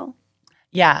permit though?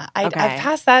 Yeah, I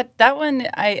passed that. That one,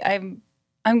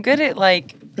 I'm good at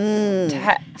like.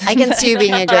 I can see you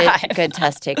being a good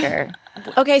test taker.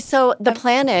 Okay, so the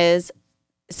plan is,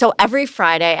 so every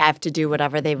Friday I have to do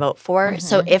whatever they vote for.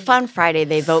 So if on Friday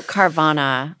they vote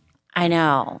Carvana, I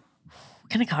know. What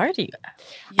kind of car do you have?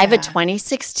 I have a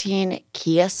 2016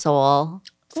 Kia Soul.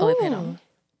 So we paid on.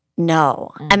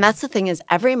 No. And that's the thing is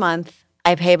every month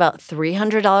I pay about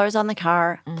 $300 on the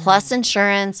car plus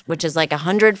insurance, which is like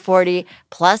 $140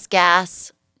 plus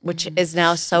gas, which is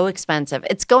now so expensive.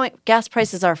 Gas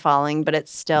prices are falling, but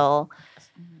it's still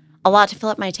a lot to fill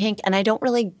up my tank. And I don't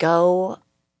really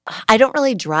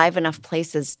drive enough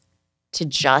places to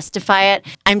justify it.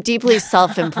 I'm deeply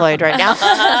self-employed right now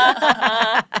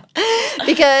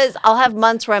because I'll have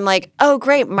months where I'm like, oh,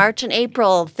 great, March and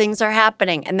April, things are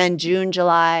happening. And then June,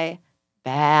 July,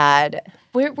 bad.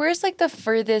 Where's like the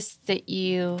furthest that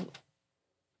you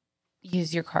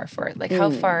use your car for? Like how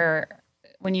far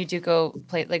when you do go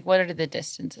play? Like what are the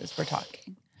distances we're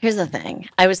talking? Here's the thing.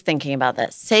 I was thinking about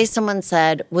this. Say someone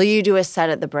said, will you do a set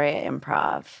at the Brea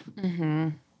Improv? Mm-hmm.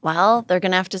 Well, they're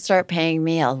going to have to start paying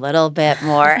me a little bit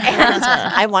more. And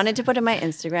I wanted to put in my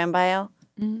Instagram bio,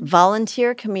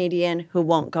 volunteer comedian who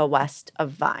won't go west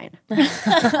of Vine.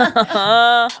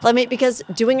 Because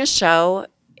doing a show,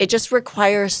 it just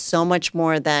requires so much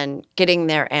more than getting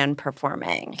there and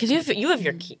performing. Because you have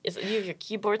your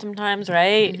keyboard sometimes,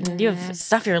 right? You have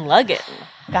stuff you're lugging.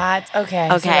 That's okay.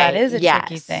 So that is a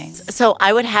tricky thing. So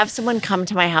I would have someone come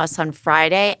to my house on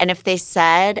Friday, and if they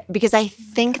said, because I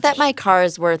think that my car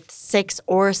is worth $6,000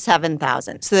 or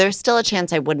 $7,000, so there's still a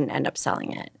chance I wouldn't end up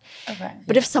selling it. Okay.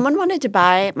 But if someone wanted to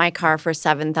buy my car for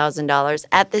 $7,000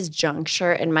 at this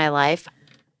juncture in my life,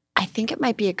 I think it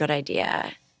might be a good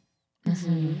idea.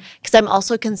 Because I'm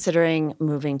also considering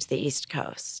moving to the East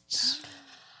Coast.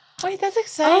 Wait, that's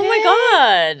exciting. Oh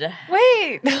my God.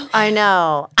 Wait. I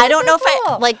know. I don't know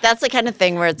if that's the kind of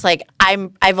thing where it's like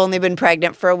I've only been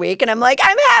pregnant for a week and I'm like,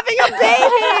 I'm having a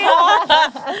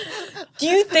baby. Do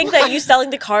you think that you selling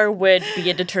the car would be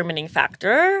a determining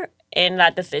factor in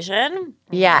that decision?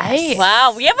 Yes.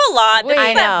 Wow, we have a lot. This I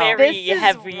is know. very This is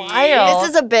heavy. wild. This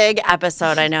is a big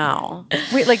episode, I know.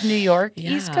 Wait, like New York,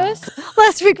 East Coast?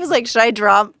 Last week was like, should I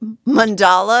draw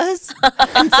mandalas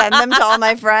and send them to all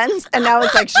my friends? And now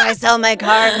it's like, should I sell my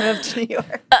car and move to New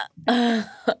York?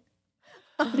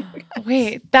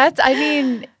 Wait,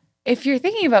 if you're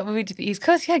thinking about moving to the East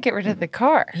Coast, you gotta get rid of the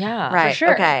car. Yeah. Right.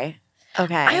 sure. Okay.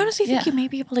 I honestly think you may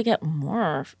be able to get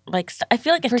more. Like, I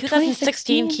feel like a For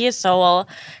 2016 Kia Soul,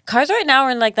 cars right now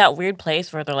are in like that weird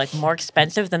place where they're like more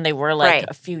expensive than they were like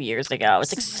a few years ago.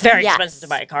 It's like very expensive to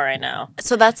buy a car right now.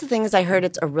 So that's the thing is I heard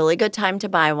it's a really good time to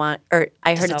buy one, or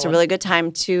I heard it's a really good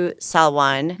time to sell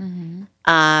one.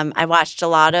 I watched a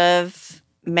lot of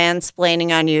mansplaining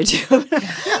on YouTube.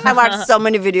 I watched so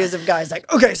many videos of guys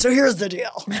like, okay, so here's the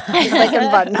deal. It's like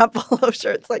in button-up polo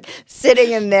shirts, like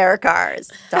sitting in their cars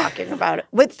talking about it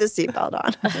with the seatbelt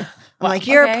on. I'm like,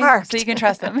 you're parked. So you can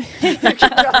trust them.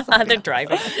 They're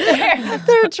driving.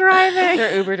 They're driving.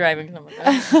 They're Uber driving.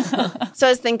 So I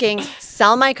was thinking,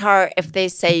 sell my car if they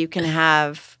say you can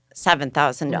have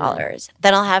 $7,000.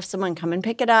 Then I'll have someone come and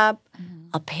pick it up.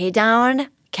 I'll pay down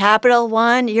Capital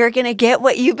One. You're going to get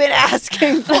what you've been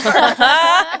asking for.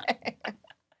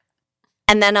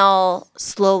 And then I'll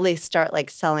slowly start like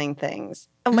selling things.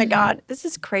 Oh my God, this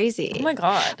is crazy. Oh my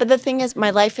God. But the thing is, my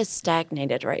life is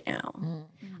stagnated right now.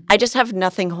 I just have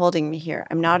nothing holding me here.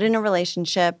 I'm not in a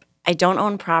relationship. I don't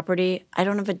own property. I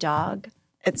don't have a dog.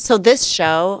 So this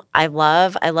show, I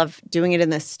love doing it in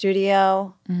the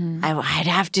studio. I'd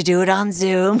have to do it on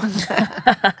Zoom.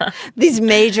 These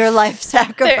major life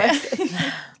sacrifices.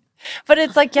 But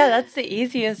it's like, that's the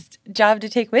easiest job to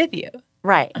take with you.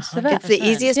 Right. It's the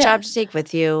easiest job to take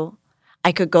with you.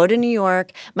 I could go to New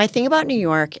York. My thing about New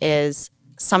York is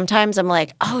sometimes I'm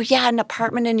like, oh, yeah, an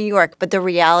apartment in New York. But the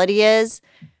reality is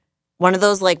one of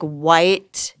those like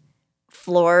white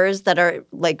floors that are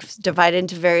like divided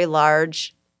into very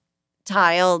large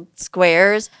tiled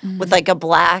squares with like a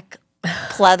black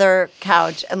pleather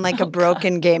couch and like a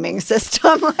broken gaming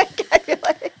system. Like I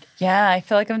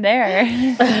feel like I'm there.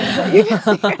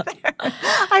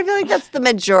 I feel like that's the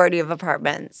majority of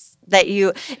apartments that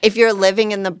if you're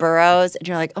living in the boroughs and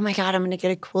you're like, oh my God, I'm going to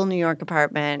get a cool New York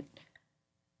apartment,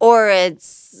 or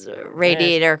it's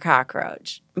radiator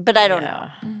cockroach. But I don't know.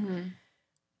 Mm-hmm.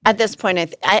 At this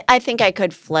point, I think I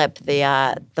could flip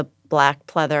the black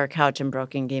pleather couch and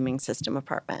broken gaming system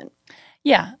apartment.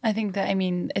 Yeah, I think that,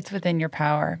 it's within your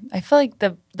power. I feel like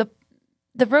the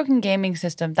broken gaming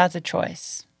system, that's a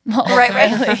choice. Right.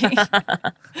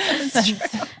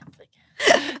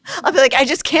 I'll be like, I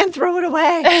just can't throw it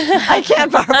away. I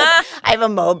can't borrow it. I have a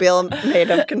mobile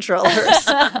made of controllers.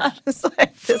 It's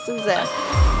like, this is it.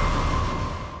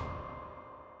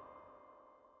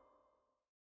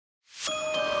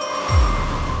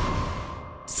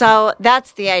 So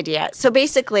that's the idea. So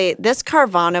basically, this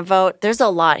Carvana vote, there's a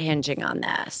lot hinging on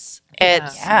this.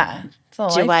 It's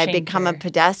do I become a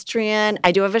pedestrian?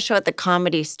 I do have a show at the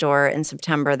Comedy Store in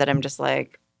September that I'm just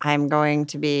like, I'm going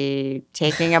to be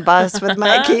taking a bus with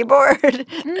my keyboard.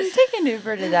 Take an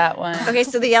Uber to that one. Okay,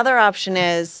 so the other option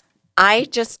is I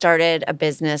just started a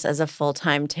business as a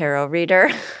full-time tarot reader.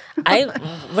 When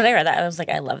I read that, I was like,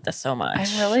 I love this so much.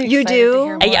 I'm really excited You do? to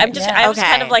hear more. I was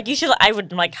kind of like, you should. I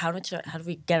would like, how do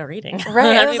we get a reading?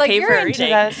 Right. How I do was we like, pay you're for a into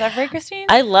reading? that stuff, right, Christine?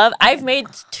 I've made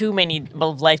too many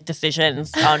life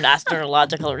decisions on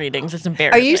astrological readings. It's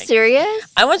embarrassing. Are you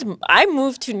serious? I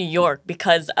moved to New York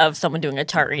because of someone doing a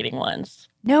chart reading once.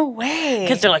 No way.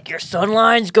 Because they're like, your sun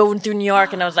line's going through New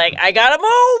York. And I was like, I gotta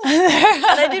move. And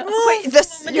I didn't move. Wait,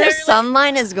 your sun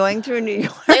line is going through New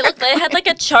York? They had like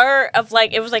a chart of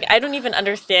like, it was like, I don't even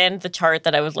understand the chart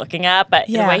that I was looking at. But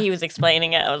the way he was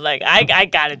explaining it, I was like, I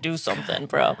gotta do something,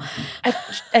 bro.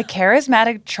 A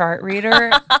charismatic chart reader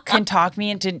can talk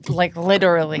me into like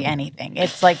literally anything.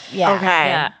 It's like, Okay.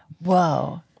 Yeah.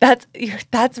 Whoa. That's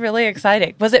really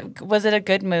exciting. Was it a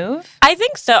good move? I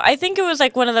think so. I think it was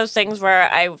like one of those things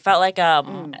where I felt like I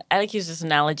like use this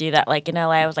analogy that like in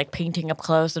LA I was like painting up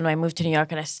close, and when I moved to New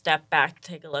York and I stepped back to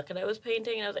take a look and I was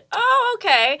painting and I was like, oh,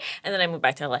 okay. And then I moved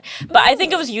back to LA. But I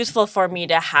think it was useful for me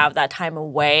to have that time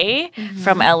away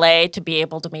from LA to be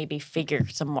able to maybe figure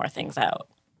some more things out.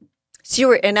 So you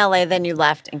were in LA, then you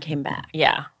left and came back.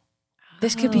 Yeah.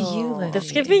 This could be you, Lizzie.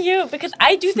 This could be you, because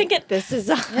I do think it. This is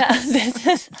us. This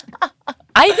is.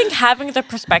 I think having the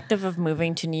perspective of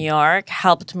moving to New York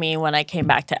helped me when I came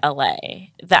back to LA.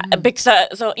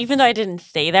 So even though I didn't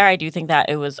stay there, I do think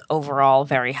that it was overall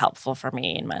very helpful for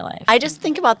me in my life. I just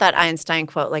think about that Einstein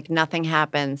quote, like nothing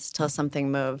happens till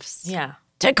something moves. Yeah.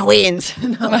 To Queens. Get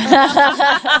into the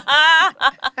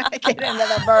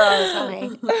boroughs,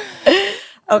 honey.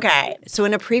 Okay, so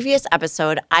in a previous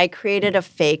episode, I created a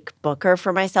fake booker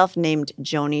for myself named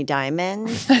Joni Diamond.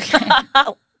 Okay.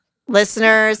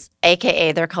 Listeners,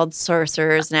 AKA, they're called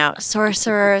sorcerers now.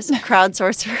 Sorcerers, crowd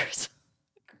sorcerers.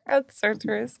 Crowd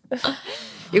sorcerers.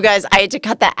 You guys, I had to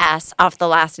cut the S off the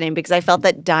last name because I felt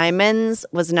that Diamonds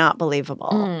was not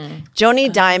believable.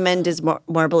 Joni Diamond is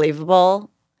more believable.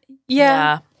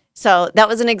 Yeah. So that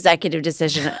was an executive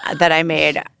decision that I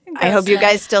made. I hope you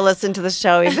guys still listen to the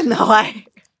show, even though I...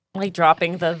 Like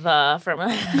dropping the from...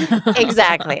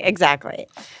 Exactly.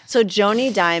 So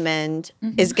Joni Diamond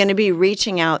is going to be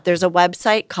reaching out. There's a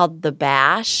website called The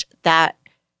Bash that,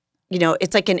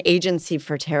 it's like an agency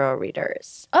for tarot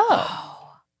readers.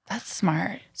 Oh, that's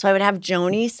smart. So I would have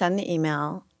Joni send the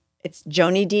email. It's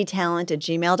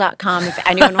jonidtalent@gmail.com if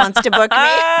anyone wants to book me.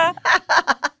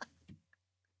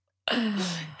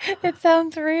 It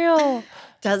sounds real.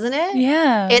 Doesn't it?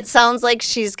 Yeah. It sounds like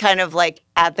she's kind of like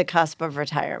at the cusp of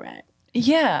retirement.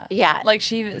 Yeah. Yeah. Like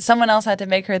someone else had to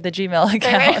make her the Gmail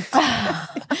account.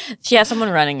 She has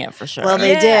someone running it for sure. Well,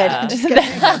 they did.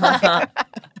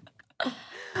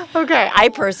 Okay. I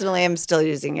personally am still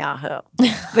using Yahoo,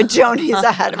 but Joni's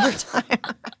ahead of her time.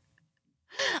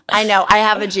 I know. I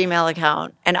have a Gmail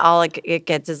account, and all it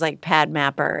gets is like pad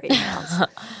mapper emails.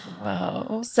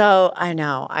 Whoa. So I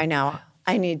know.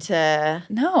 I need to.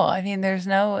 No, there's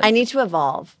no. I need to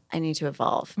evolve. But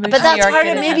to that's New York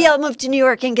harder. Maybe I'll move to New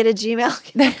York and get a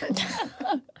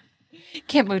Gmail.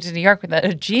 Can't move to New York without a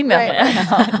Gmail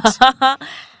account.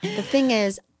 The thing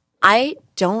is, I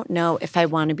don't know if I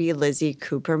want to be Lizzie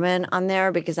Cooperman on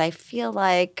there because I feel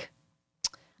like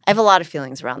I have a lot of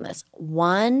feelings around this.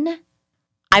 One,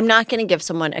 I'm not going to give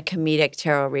someone a comedic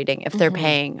tarot reading if they're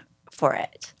paying for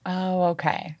it. Oh,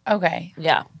 okay. Okay.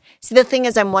 Yeah. See, the thing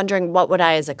is, I'm wondering, what would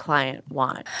I as a client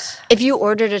want? If you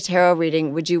ordered a tarot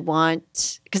reading, would you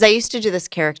want, because I used to do this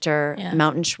character,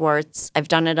 Mountain Schwartz. I've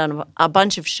done it on a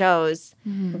bunch of shows,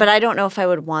 but I don't know if I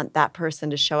would want that person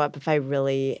to show up if I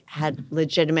really had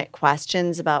legitimate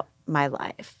questions about my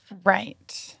life.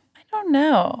 Right. I don't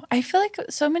know. I feel like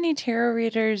so many tarot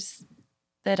readers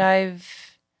that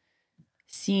I've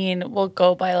seen will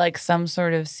go by like some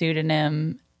sort of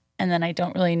pseudonym, and then I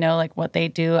don't really know like what they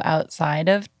do outside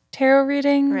of tarot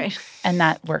reading. Right. And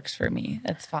that works for me.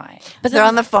 That's fine. But they're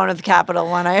on the phone with Capital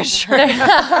One, I assure you.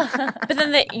 But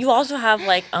then you also have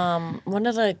like one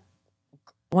of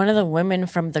the women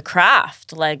from The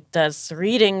Craft like does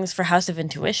readings for House of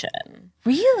Intuition.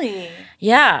 Really?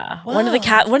 Yeah. One of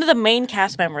the main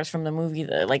cast members from the movie,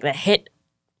 the hit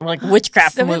like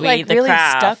witchcraft So movie, it, like, The really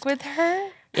Craft. stuck with her?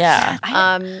 Yeah.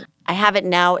 I have it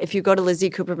now. If you go to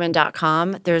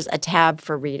LizzieCooperman.com, there's a tab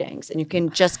for readings, and you can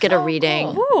just get a reading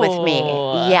with me.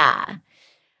 Cool. Yeah.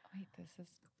 Wait,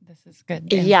 this is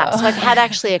good. Yeah. info. So I've had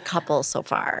actually a couple so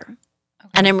far,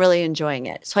 and I'm really enjoying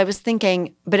it. So I was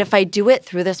thinking, but if I do it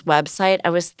through this website, I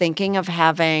was thinking of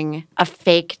having a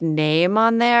fake name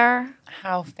on there.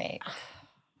 How fake?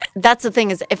 That's the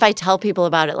thing is, if I tell people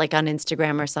about it, like on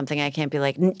Instagram or something, I can't be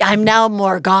like, I'm now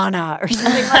Morgana or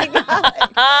something like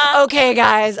that. Like, okay,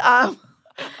 guys,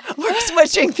 we're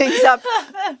switching things up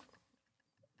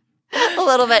a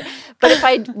little bit. But if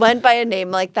I went by a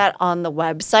name like that on the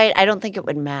website, I don't think it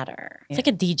would matter. It's like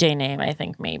a DJ name, I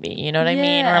think, maybe. You know what I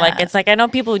mean? Yeah. Or like, it's like, I know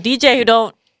people who DJ who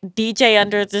don't DJ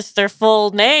under just their full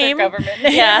name. Their government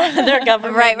name. Yeah, their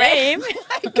government name.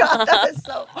 Oh my God, that was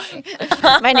so funny.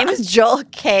 My name is Joel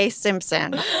K.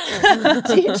 Simpson.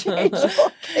 DJ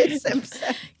Joel K.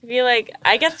 Simpson. I feel like,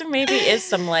 I guess there maybe is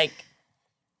some like,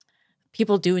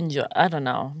 people do enjoy, I don't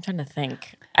know. I'm trying to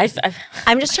think.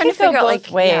 I'm just trying to Go figure out both like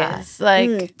ways. yeah.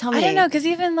 Like, tell I don't me. know, because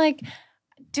even like,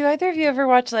 do either of you ever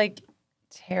watch like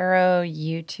tarot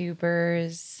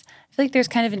YouTubers? I feel like there's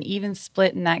kind of an even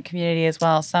split in that community as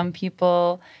well. Some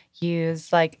people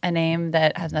use like a name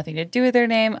that has nothing to do with their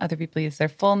name. Other people use their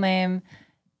full name.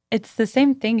 It's the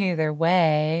same thing either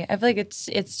way. I feel like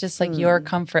it's just like your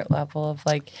comfort level of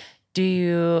like, do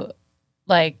you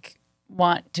like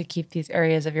want to keep these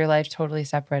areas of your life totally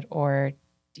separate, or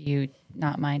do you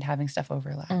not mind having stuff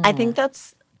overlap? I think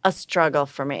that's a struggle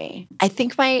for me. I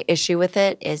think my issue with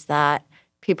it is that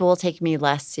people will take me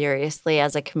less seriously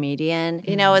as a comedian.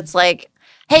 You know, it's like,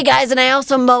 hey guys, and I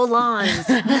also mow lawns.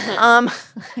 I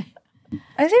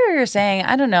see what you're saying.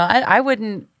 I don't know. I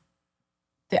wouldn't.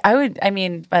 I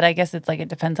mean, but I guess it's like it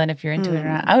depends on if you're into it or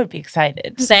not. I would be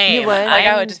excited. Same. You would? Like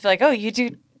I would just be like, oh, you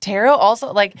do tarot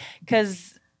also? Like,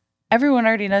 because everyone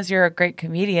already knows you're a great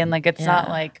comedian. Like, it's not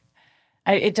like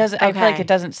it doesn't. I feel like it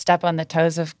doesn't step on the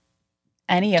toes of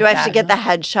any of Do I that. have to get the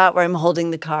headshot where I'm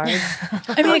holding the cards?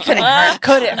 I mean, it couldn't hurt.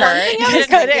 Could it hurt?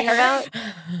 Could it hurt?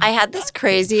 I had this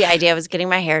crazy idea. I was getting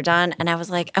my hair done, and I was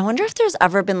like, I wonder if there's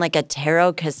ever been like a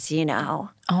tarot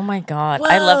casino. Oh my God.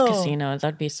 I love Whoa. casinos.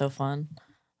 That'd be so fun.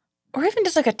 Or even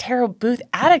just like a tarot booth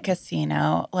at a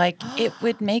casino. Like, it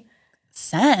would make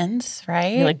sense,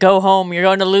 right? You're like, go home. You're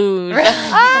going to lose. Go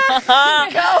home.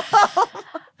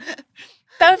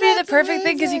 That would be the perfect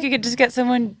thing because you could just get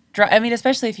someone. I mean,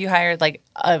 especially if you hired like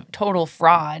a total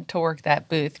fraud to work that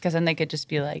booth, because then they could just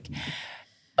be like,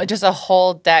 just a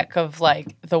whole deck of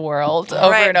like the world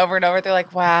over and over and over. They're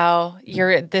like, wow,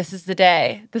 this is the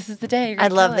day. This is the day. I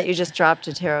love that you just dropped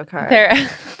a tarot card. There.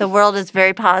 The world is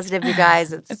very positive, you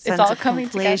guys. It's sense all of coming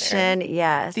completion. together.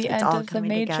 Yes, The it's end all of the coming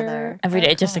major. together. Every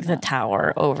day, just like the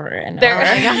tower over and There. over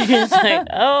again. It's like,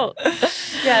 oh.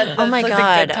 Yeah. Oh my like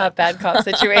God. The good cop, bad cop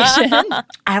situation.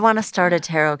 I want to start a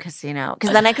tarot casino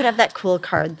because then I could have that cool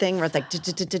card thing where it's like,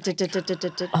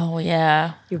 Oh,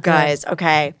 yeah. you guys,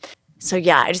 okay. So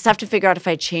yeah, I just have to figure out if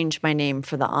I change my name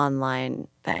for the online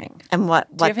thing and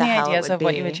what Do you have the any hell ideas it of would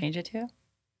what you be. would change it to?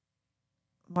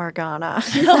 Morgana.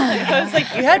 I was like,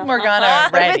 you had Morgana What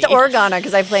if ready. it's Organa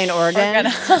because I play an organ?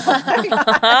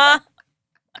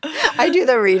 I do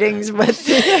the readings with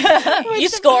You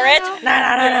score it.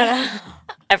 No.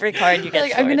 Every card you get.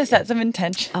 Like, I'm going to scored. set some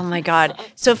intention. Oh my God.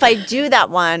 So if I do that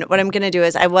one, what I'm going to do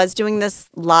is I was doing this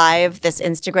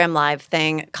Instagram live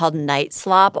thing called Night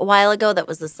Slop a while ago that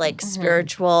was this like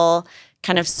spiritual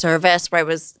kind of service where I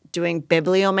was doing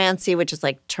bibliomancy, which is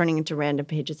like turning into random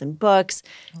pages in books.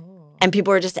 And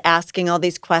people were just asking all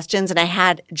these questions. And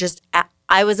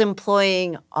I was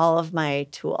employing all of my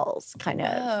tools kind of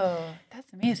Oh,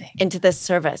 that's amazing. into this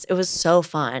service. It was so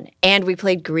fun. And we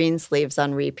played Green Sleeves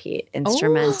on repeat,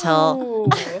 instrumental.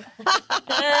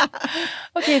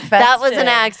 Okay, That was an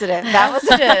accident. That was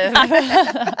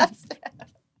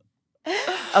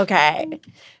okay.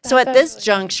 So at this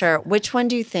juncture, which one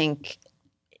do you think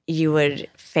you would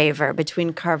favor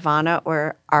between Carvana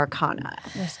or Arcana?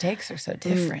 The stakes are so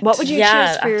different. What would you choose for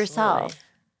absolutely. yourself?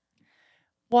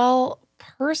 Well,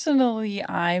 personally,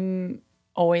 I'm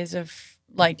always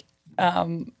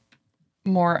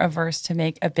more averse to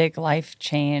make a big life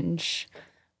change,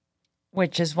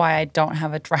 which is why I don't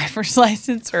have a driver's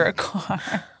license or a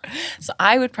car. So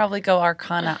I would probably go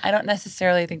Arcana. I don't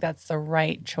necessarily think that's the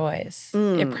right choice.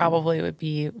 It probably would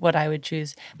be what I would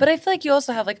choose. But I feel like you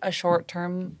also have like a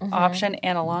short-term option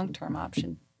and a long-term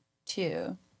option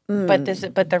too. But this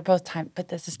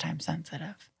is time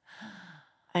sensitive.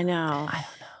 I know. I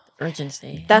don't know.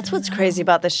 Urgency. That's what's crazy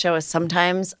about this show is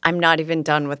sometimes I'm not even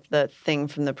done with the thing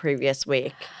from the previous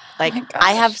week. Like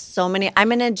I have so many.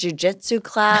 I'm in a jujitsu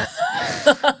class.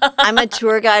 I'm a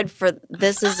tour guide for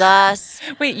This Is Us.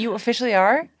 Wait, you officially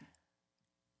are?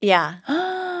 Yeah.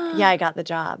 Yeah, I got the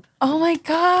job. Oh my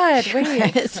God.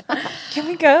 Wait. Can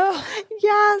we go?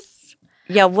 Yes.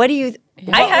 Yeah, what do you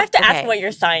I have to ask what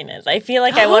your sign is. I feel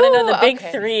like I want to know the big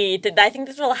three. I think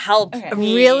this will help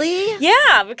me. Really?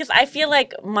 Yeah, because I feel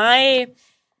like I'm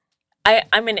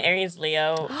an Aries,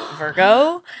 Leo,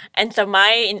 Virgo, and so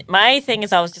my thing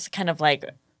is I was just kind of like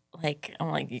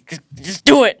I'm like just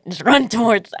do it, just run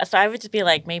towards. So I would just be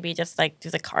like maybe just like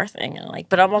do the car thing and like,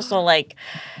 but I'm also like,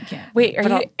 wait, are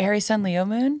you Aries Sun, Leo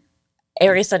Moon?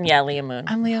 Aries Sun, yeah, Leo Moon.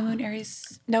 I'm Leo Moon,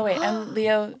 Aries. No wait, I'm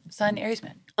Leo Sun, Aries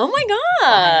Moon. Oh my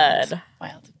God,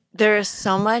 Wild. There's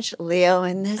so much Leo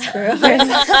in this group. We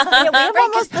have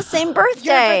almost the same birthday.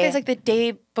 Your birthday's like the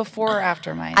day before or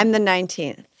after mine. I'm the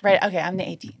 19th. Right. Okay, I'm the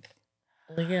 18th.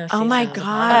 Leo, Oh my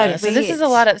God. Okay, so this is a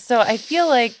lot of. So I feel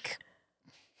like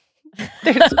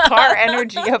there's car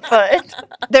energy afoot.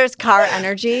 There's car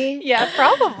energy. Yeah,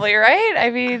 probably, right? I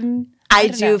mean, I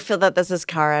don't do know. feel that this is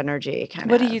car energy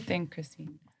kind of. What do you think,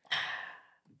 Christine?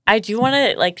 I do want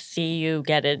to like see you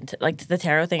get into like the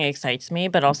tarot thing excites me,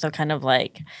 but also kind of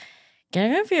like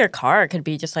getting over your car could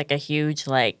be just like a huge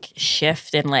like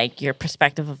shift in like your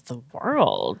perspective of the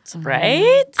world,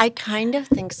 right? I kind of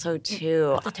think so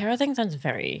too. The tarot thing sounds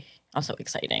very also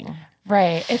exciting.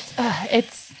 Right.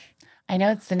 It's. I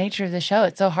know it's the nature of the show.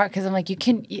 It's so hard because I'm like you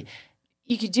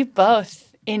could do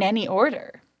both in any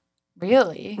order,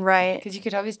 really. Right. Because you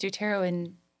could always do tarot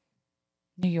in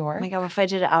New York. Oh my God, what if I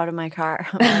did it out of my car?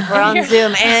 We're on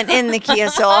Zoom and in the Kia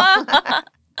Soul.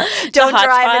 Don't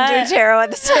drive and do tarot at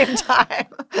the same time.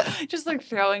 Just like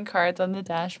throwing cards on the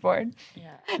dashboard.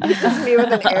 Yeah. Just me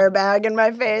with an airbag in my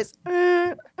face.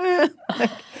 Oh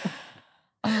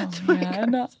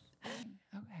man. Okay.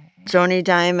 Joni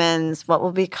Diamonds, what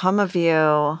will become of you?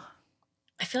 I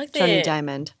feel like Joni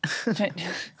Diamond. I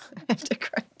have to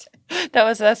correct it.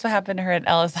 That's what happened to her at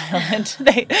Ellis Island.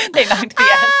 They knocked the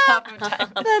ass off of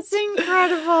Diamond. That's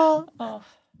incredible. Oh.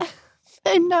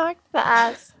 They knocked the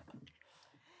ass.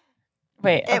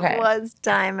 Wait, okay. It was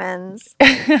Diamonds.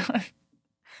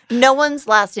 No one's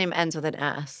last name ends with an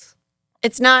S.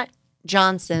 It's not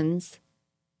Johnson's.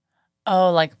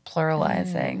 Oh, like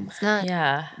pluralizing. It's not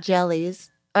Yeah. Jellies.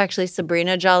 Actually,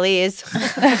 Sabrina Jolly's. No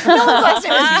one's last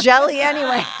name is Jelly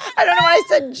anyway. I don't know why I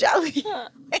said Jelly.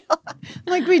 I'm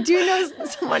like, we do know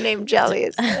someone named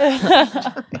Jellies.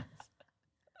 I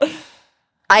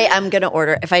am going to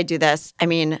order, if I do this, I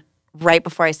mean, right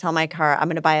before I sell my car, I'm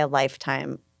going to buy a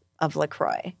lifetime of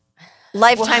LaCroix.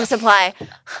 Lifetime supply.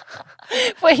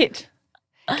 Wait.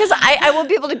 Because I won't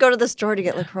be able to go to the store to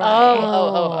get LaCroix.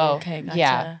 Oh. Okay, gotcha.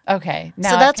 Yeah. Okay. Now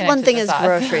So I've that's one connected thing the is dots.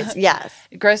 groceries. Yes.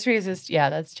 Groceries is,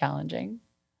 that's challenging.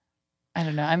 I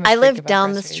don't know. I live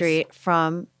down the street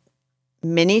from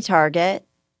Mini Target.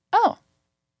 Oh.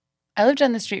 I live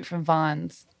down the street from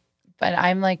Vaughn's, but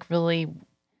I'm like really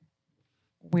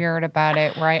weird about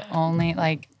it where I only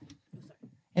like,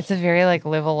 it's a very like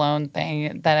live alone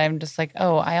thing that I'm just like,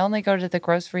 oh, I only go to the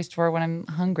grocery store when I'm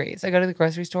hungry. So I go to the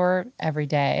grocery store every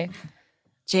day.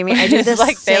 Jamie, I do this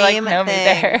like same they like know me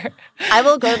thing. there. I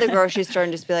will go to the grocery store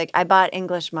and just be like, I bought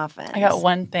English muffins. I got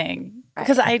one thing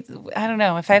because I don't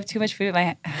know if I have too much food in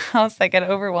my house, I get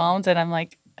overwhelmed and I'm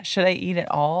like, should I eat it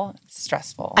all? It's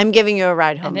stressful. I'm giving you a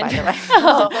ride home, by the way.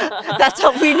 That's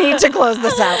what we need to close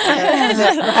this out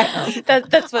with.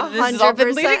 That's what this has all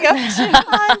been leading up to.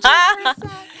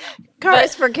 100%.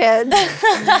 Cars for kids.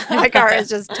 My car is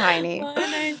just tiny.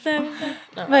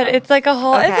 But it's like a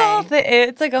whole. Okay.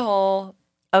 It's like a whole.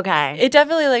 Okay. It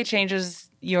definitely like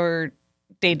changes your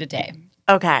day to day.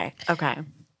 Okay.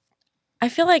 I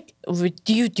feel like,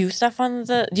 do you do stuff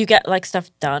do you get like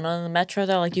stuff done on the metro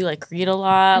though? Like, do you like read a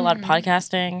lot of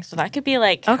podcasting? So that could be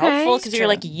like helpful because you're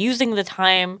like using the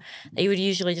time that you would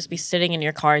usually just be sitting in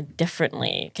your car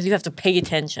differently because you have to pay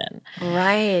attention.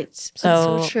 Right. That's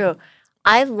so true.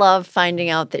 I love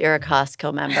finding out that you're a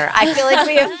Costco member. I feel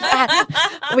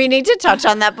like we need to touch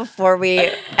on that before we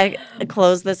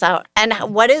close this out. And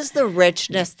what is the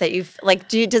richness that you like?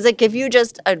 Does it give you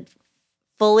just a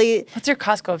fully? What's your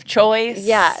Costco of choice?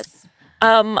 Yes.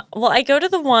 Well, I go to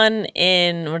the one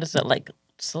in what is it like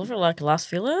Silver Lake, Las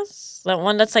Feliz? That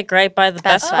one that's like right by the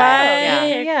Best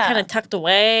Buy, kind of tucked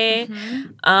away.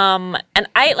 And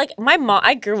I like my mom.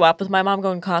 I grew up with my mom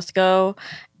going to Costco,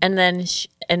 and then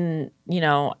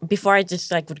before I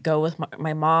just like would go with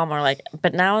my mom or like.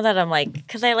 But now that I'm like,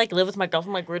 because I like live with my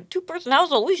girlfriend, like we're a 2-person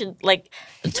household. We should like.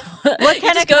 What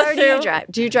kind of car do you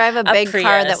drive? Do you drive a big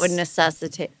car that would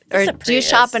necessitate, or do you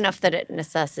shop enough that it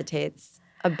necessitates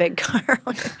a big car?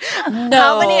 No,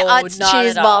 how many Utz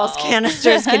cheese balls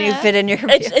canisters can you fit in your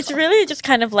vehicle? It's really just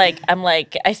kind of like I'm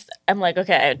like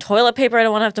okay, toilet paper I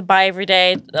don't want to have to buy every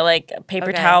day, like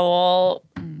paper towel,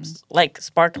 like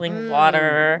sparkling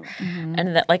water,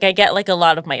 and that, like I get like a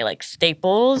lot of my like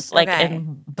staples like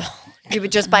in. You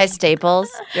would just buy staples?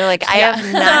 You're like, I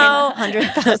have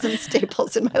 900,000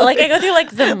 staples in my life. Like, I go through,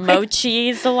 like, the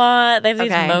mochis a lot. They have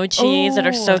these mochis that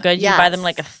are so good. You buy them,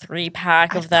 like, a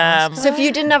 3-pack of them. So if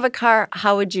you didn't have a car,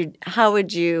 how would you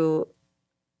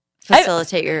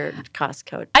facilitate your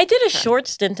Costco? I did a short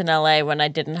stint in LA when I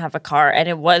didn't have a car, and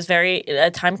it was very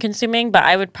time-consuming, but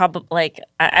I would probably, like,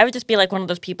 I would just be, like, one of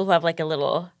those people who have, like, a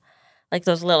little... like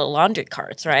those little laundry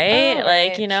carts, right?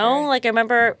 Like, you know, like I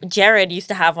remember Jared used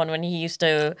to have one when he used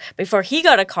to, before he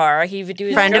got a car, he would do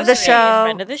his friend of the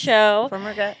show.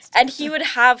 Former guest. And he would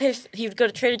go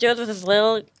to Trader Joe's with his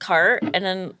little cart and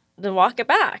then walk it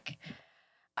back.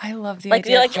 I love the like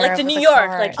idea the New York,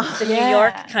 like the New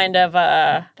York kind of.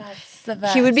 That's the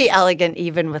best. He would be elegant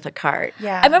even with a cart.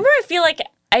 Yeah. I remember. I feel like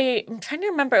I'm trying to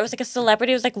remember. It was like a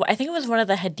celebrity. It was like I think it was one of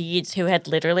the Hadids who had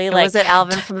literally like. Was it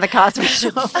Alvin from the Cosby Show?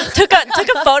 took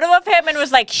a photo of him and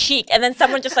was like chic, and then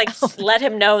someone just like let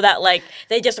him know that like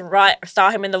they just saw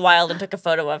him in the wild and took a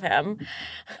photo of him.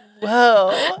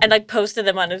 Whoa! And like posted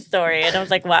them on his story, and I was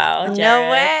like, wow, Jared,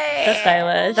 no way, so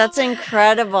stylish. That's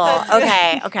incredible.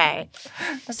 Okay.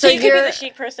 So you could be the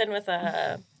chic person with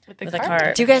a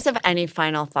cart. Do you guys have any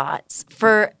final thoughts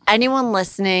for anyone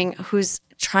listening who's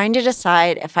trying to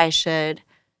decide if I should?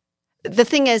 The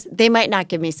thing is, they might not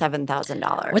give me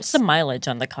 $7,000. What's the mileage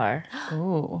on the car?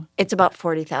 Ooh, it's about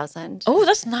 40,000. Oh,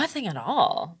 that's nothing at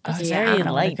all. That's very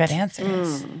light. Good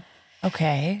answers.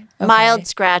 Okay. Mild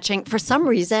scratching. For some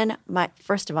reason,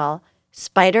 first of all,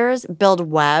 spiders build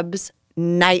webs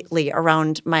nightly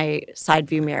around my side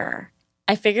view mirror.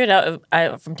 I figured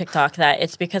out from TikTok that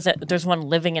it's because there's one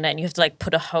living in it, and you have to like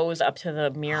put a hose up to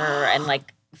the mirror and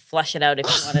like flush it out if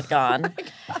you want it gone.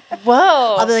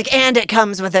 Whoa! I'll be like, and it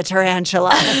comes with a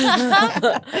tarantula.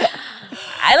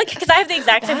 I like because I have the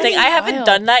exact same thing. I haven't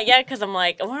done that yet because I'm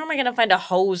like, where am I gonna find a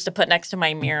hose to put next to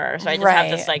my mirror? So I just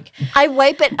have this like. I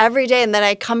wipe it every day, and then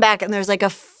I come back, and there's like a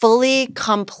fully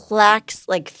complex,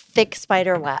 like thick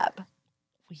spider web.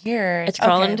 Weird. It's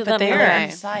crawling into the mirror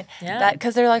inside. Yeah, that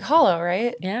because they're like hollow,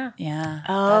 right? Yeah.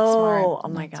 Oh, that's smart. Oh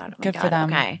my god. Good for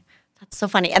them. Okay, that's so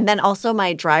funny. And then also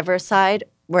my driver's side,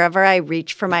 wherever I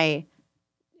reach for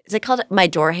is it called my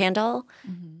door handle?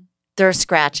 Mm-hmm. There are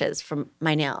scratches from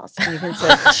my nails. And you can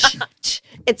see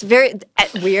it's very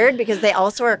weird because they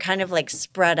also are kind of like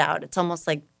spread out. It's almost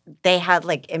like they had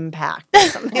like impact or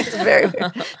something. It's very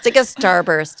weird. It's like a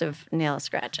starburst of nail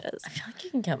scratches. I feel like you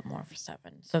can get more for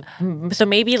 7. So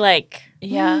maybe like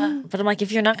But I'm like,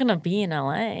 if you're not gonna be in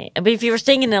LA, but if you were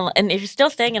staying in LA, and if you're still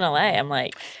staying in LA, I'm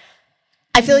like,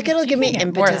 I feel like it'll give me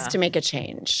impetus to make a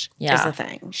change. Yeah, is the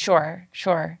thing. Sure.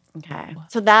 Okay,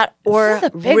 so that or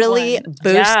really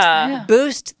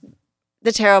boost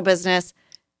the tarot business.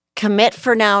 Commit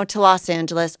for now to Los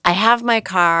Angeles. I have my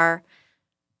car.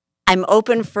 I'm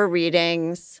open for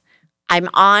readings. I'm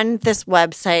on this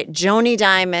website. Joni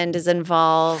Diamond is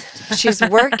involved. She's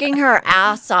working her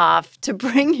ass off to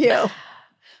bring you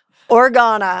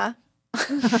Organa.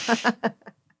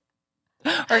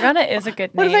 Organa is a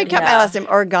good name. What if I kept my last name?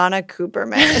 Organa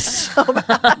Cooperman is so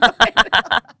bad.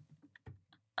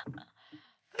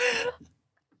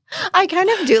 I kind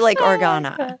of do like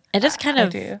Organa. It is kind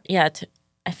of,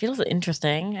 I feel it's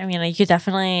interesting. I mean, you could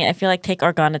definitely, I feel like take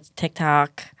Organa to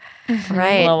TikTok.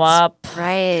 Right. Blow up.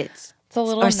 Right. It's a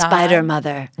little or Spider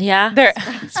Mother. Yeah.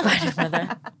 Spider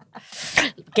Mother.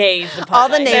 Gaze. All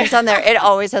the names on there. It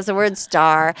always has the word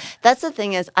star. That's the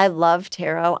thing is, I love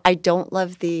tarot. I don't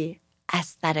love the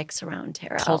aesthetics around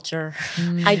tarot. Culture.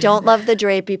 I don't love the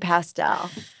drapey pastel.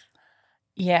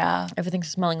 Yeah. Everything's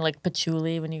smelling like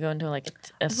patchouli when you go into like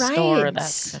a store that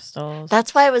has crystals.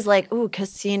 That's why I was like, ooh,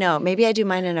 casino. Maybe I do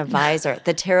mine in a visor.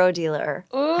 The tarot dealer.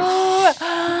 Ooh.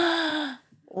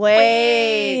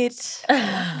 Wait.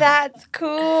 That's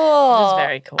cool. This is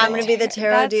very cool. I'm going to be the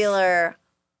tarot dealer.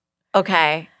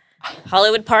 Okay.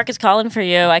 Hollywood Park is calling for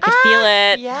you. I could feel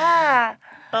it. Yeah.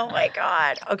 Oh my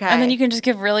God. Okay. And then you can just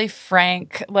give really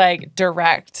frank, like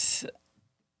direct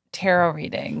tarot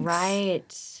readings.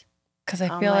 Right. Because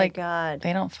I feel like God.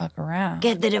 they don't fuck around.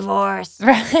 Get the divorce.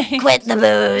 Right. Quit the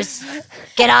booze.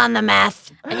 Get on the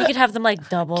meth. And you could have them like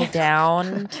double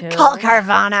down too. Call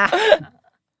Carvana.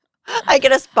 I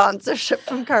get a sponsorship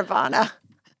from Carvana.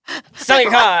 Sell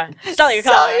your car. Sell your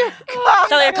car. Sell your car.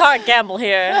 Sell your car and gamble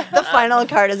here. The final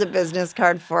card is a business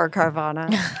card for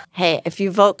Carvana. Hey, if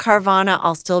you vote Carvana,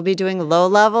 I'll still be doing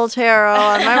low-level tarot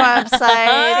on my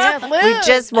website. We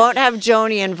just won't have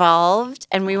Joni involved,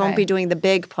 and we won't be doing the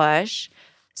big push.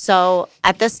 So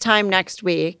at this time next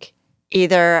week,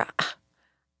 either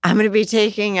I'm going to be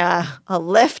taking a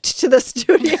lift to the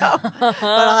studio, but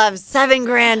I'll have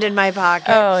 $7,000 in my pocket.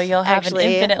 Oh, you'll have an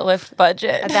infinite lift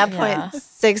budget. At that point,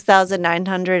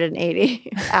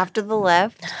 6,980 after the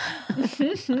lift.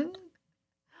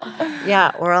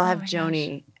 Yeah, or I'll have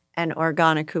Joni and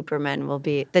Organa Cooperman will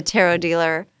be the tarot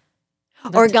dealer.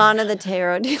 Organa the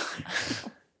tarot dealer.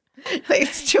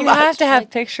 It's too much. You have to have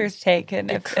pictures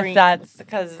taken if that's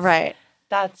because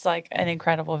that's like an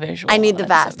incredible visual. I need the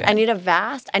That's vest. I need a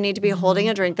vest. I need to be holding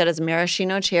a drink that has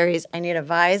maraschino cherries. I need a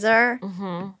visor.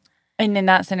 And in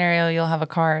that scenario, you'll have a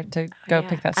car to go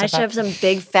pick that stuff up. I should have some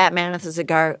big fat man with a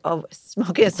cigar,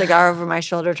 smoking a cigar over my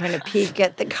shoulder, trying to peek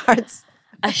at the cards.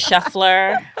 A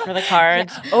shuffler for the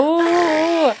cards.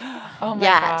 Oh my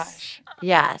gosh.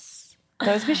 Yes.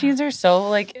 Those machines are so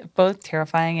like both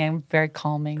terrifying and very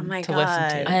calming to listen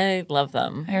to. I love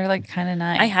them. They're like kind of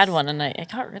nice. I had one and I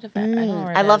got rid of it. I don't know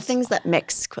where I love things that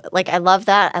mix. Like I love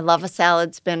that. I love a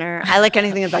salad spinner. I like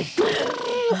anything that's like,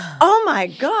 oh my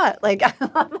God. Like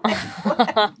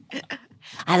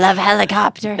I love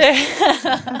helicopters.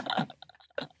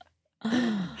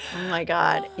 Oh my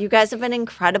God. You guys have been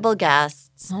incredible guests.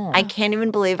 I can't even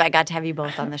believe I got to have you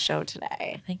both on the show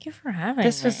today. Thank you for having me.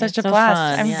 This was such a so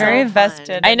blast. fun. I'm very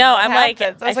invested. I know. I'm like,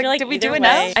 I feel like, did we do way.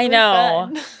 enough? I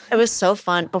know. It was so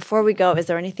fun. Before we go, is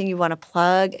there anything you want to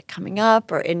plug coming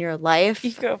up or in your life?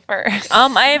 You go first.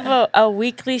 I have a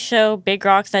weekly show, Big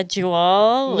Rocks at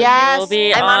Jewel. Yes, We'll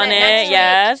be I'm on it next week.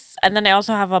 Yes. And then I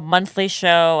also have a monthly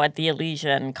show at the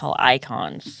Elysian called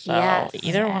Icons. So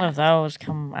either one of those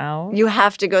come out. You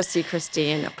have to go see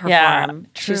Christine perform. Yeah,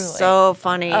 She's truly. so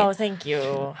funny. Oh, thank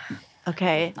you.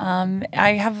 Okay.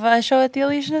 I have a show at the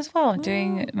Elysian as well. I'm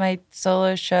doing my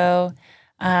solo show,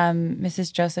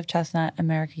 Mrs. Joseph Chestnut,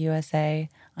 America USA,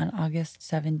 on August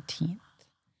 17th.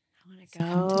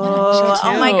 Oh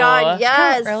my God,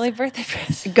 yes. Early birthday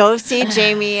present. Go see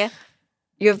Jamie.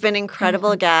 You have been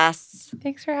incredible guests.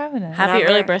 Thanks for having us. Happy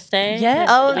early birthday. Yes.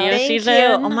 Oh, Leo thank season. you.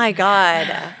 Oh my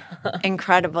God.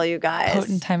 Incredible, you guys.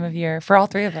 Potent time of year for all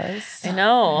three of us. I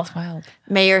know. It's wild.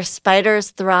 May your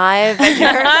spiders thrive.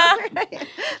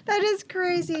 That is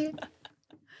crazy.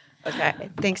 Okay.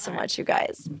 Thanks so much, you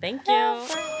guys. Thank you.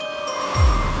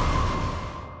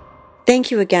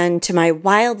 Thank you again to my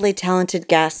wildly talented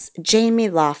guests, Jamie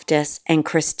Loftus and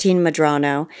Christine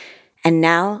Medrano. And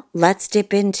now let's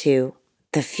dip into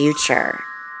the future.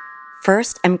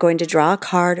 First, I'm going to draw a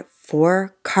card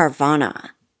for Carvana.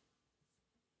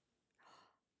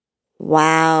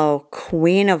 Wow,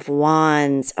 Queen of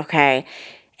Wands. Okay,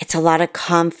 it's a lot of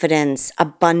confidence,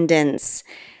 abundance.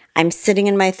 I'm sitting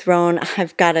in my throne.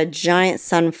 I've got a giant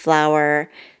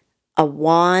sunflower, a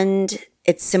wand.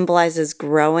 It symbolizes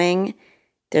growing.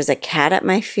 There's a cat at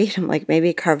my feet. I'm like,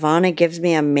 maybe Carvana gives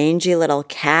me a mangy little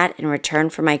cat in return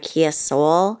for my Kia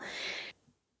Soul.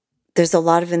 There's a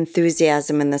lot of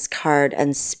enthusiasm in this card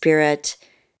and spirit.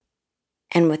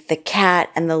 And with the cat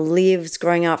and the leaves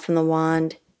growing out from the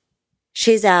wand,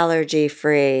 she's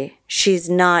allergy-free. She's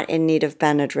not in need of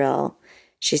Benadryl.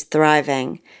 She's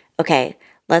thriving. Okay,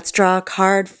 let's draw a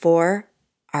card for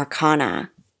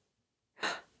Arcana.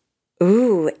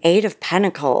 Ooh, 8 of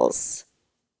Pentacles.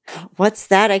 What's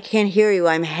that? I can't hear you.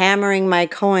 I'm hammering my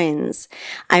coins.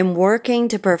 I'm working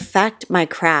to perfect my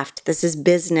craft. This is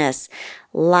business,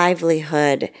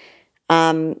 livelihood.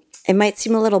 It might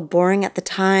seem a little boring at the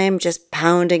time, just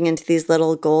pounding into these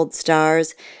little gold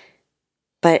stars,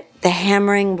 but the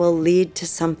hammering will lead to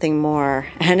something more,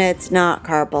 and it's not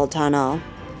carpal tunnel.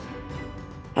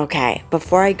 Okay,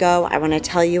 before I go, I want to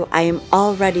tell you I am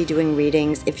already doing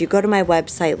readings. If you go to my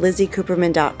website,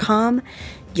 LizzieCooperman.com,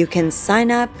 you can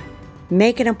sign up,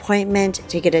 make an appointment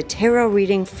to get a tarot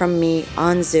reading from me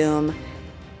on Zoom,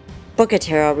 book a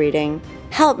tarot reading,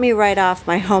 help me write off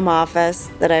my home office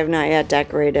that I have not yet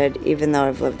decorated, even though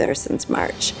I've lived there since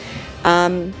March.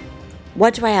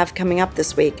 What do I have coming up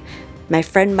this week? My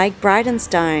friend Mike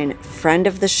Bridenstine, friend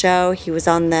of the show, he was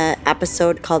on the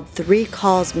episode called 3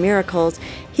 Calls Miracles.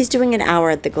 He's doing an hour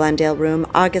at the Glendale Room,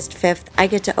 August 5th. I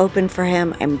get to open for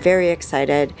him. I'm very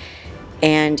excited.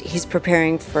 And he's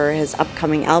preparing for his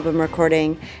upcoming album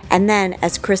recording. And then,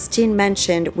 as Christine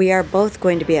mentioned, we are both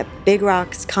going to be at Big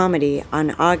Rocks Comedy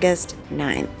on August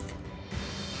 9th.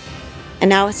 And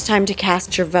now it's time to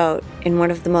cast your vote in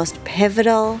one of the most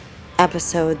pivotal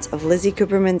episodes of Lizzie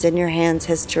Cooperman's In Your Hands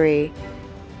history.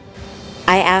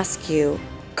 I ask you,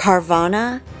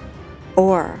 CARVANA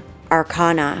or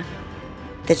ARCANA?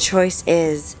 The choice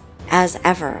is, as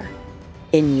ever,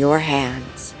 in your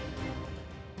hands.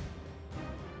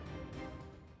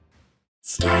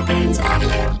 Scarpins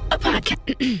Audio,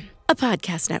 a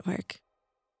podcast network.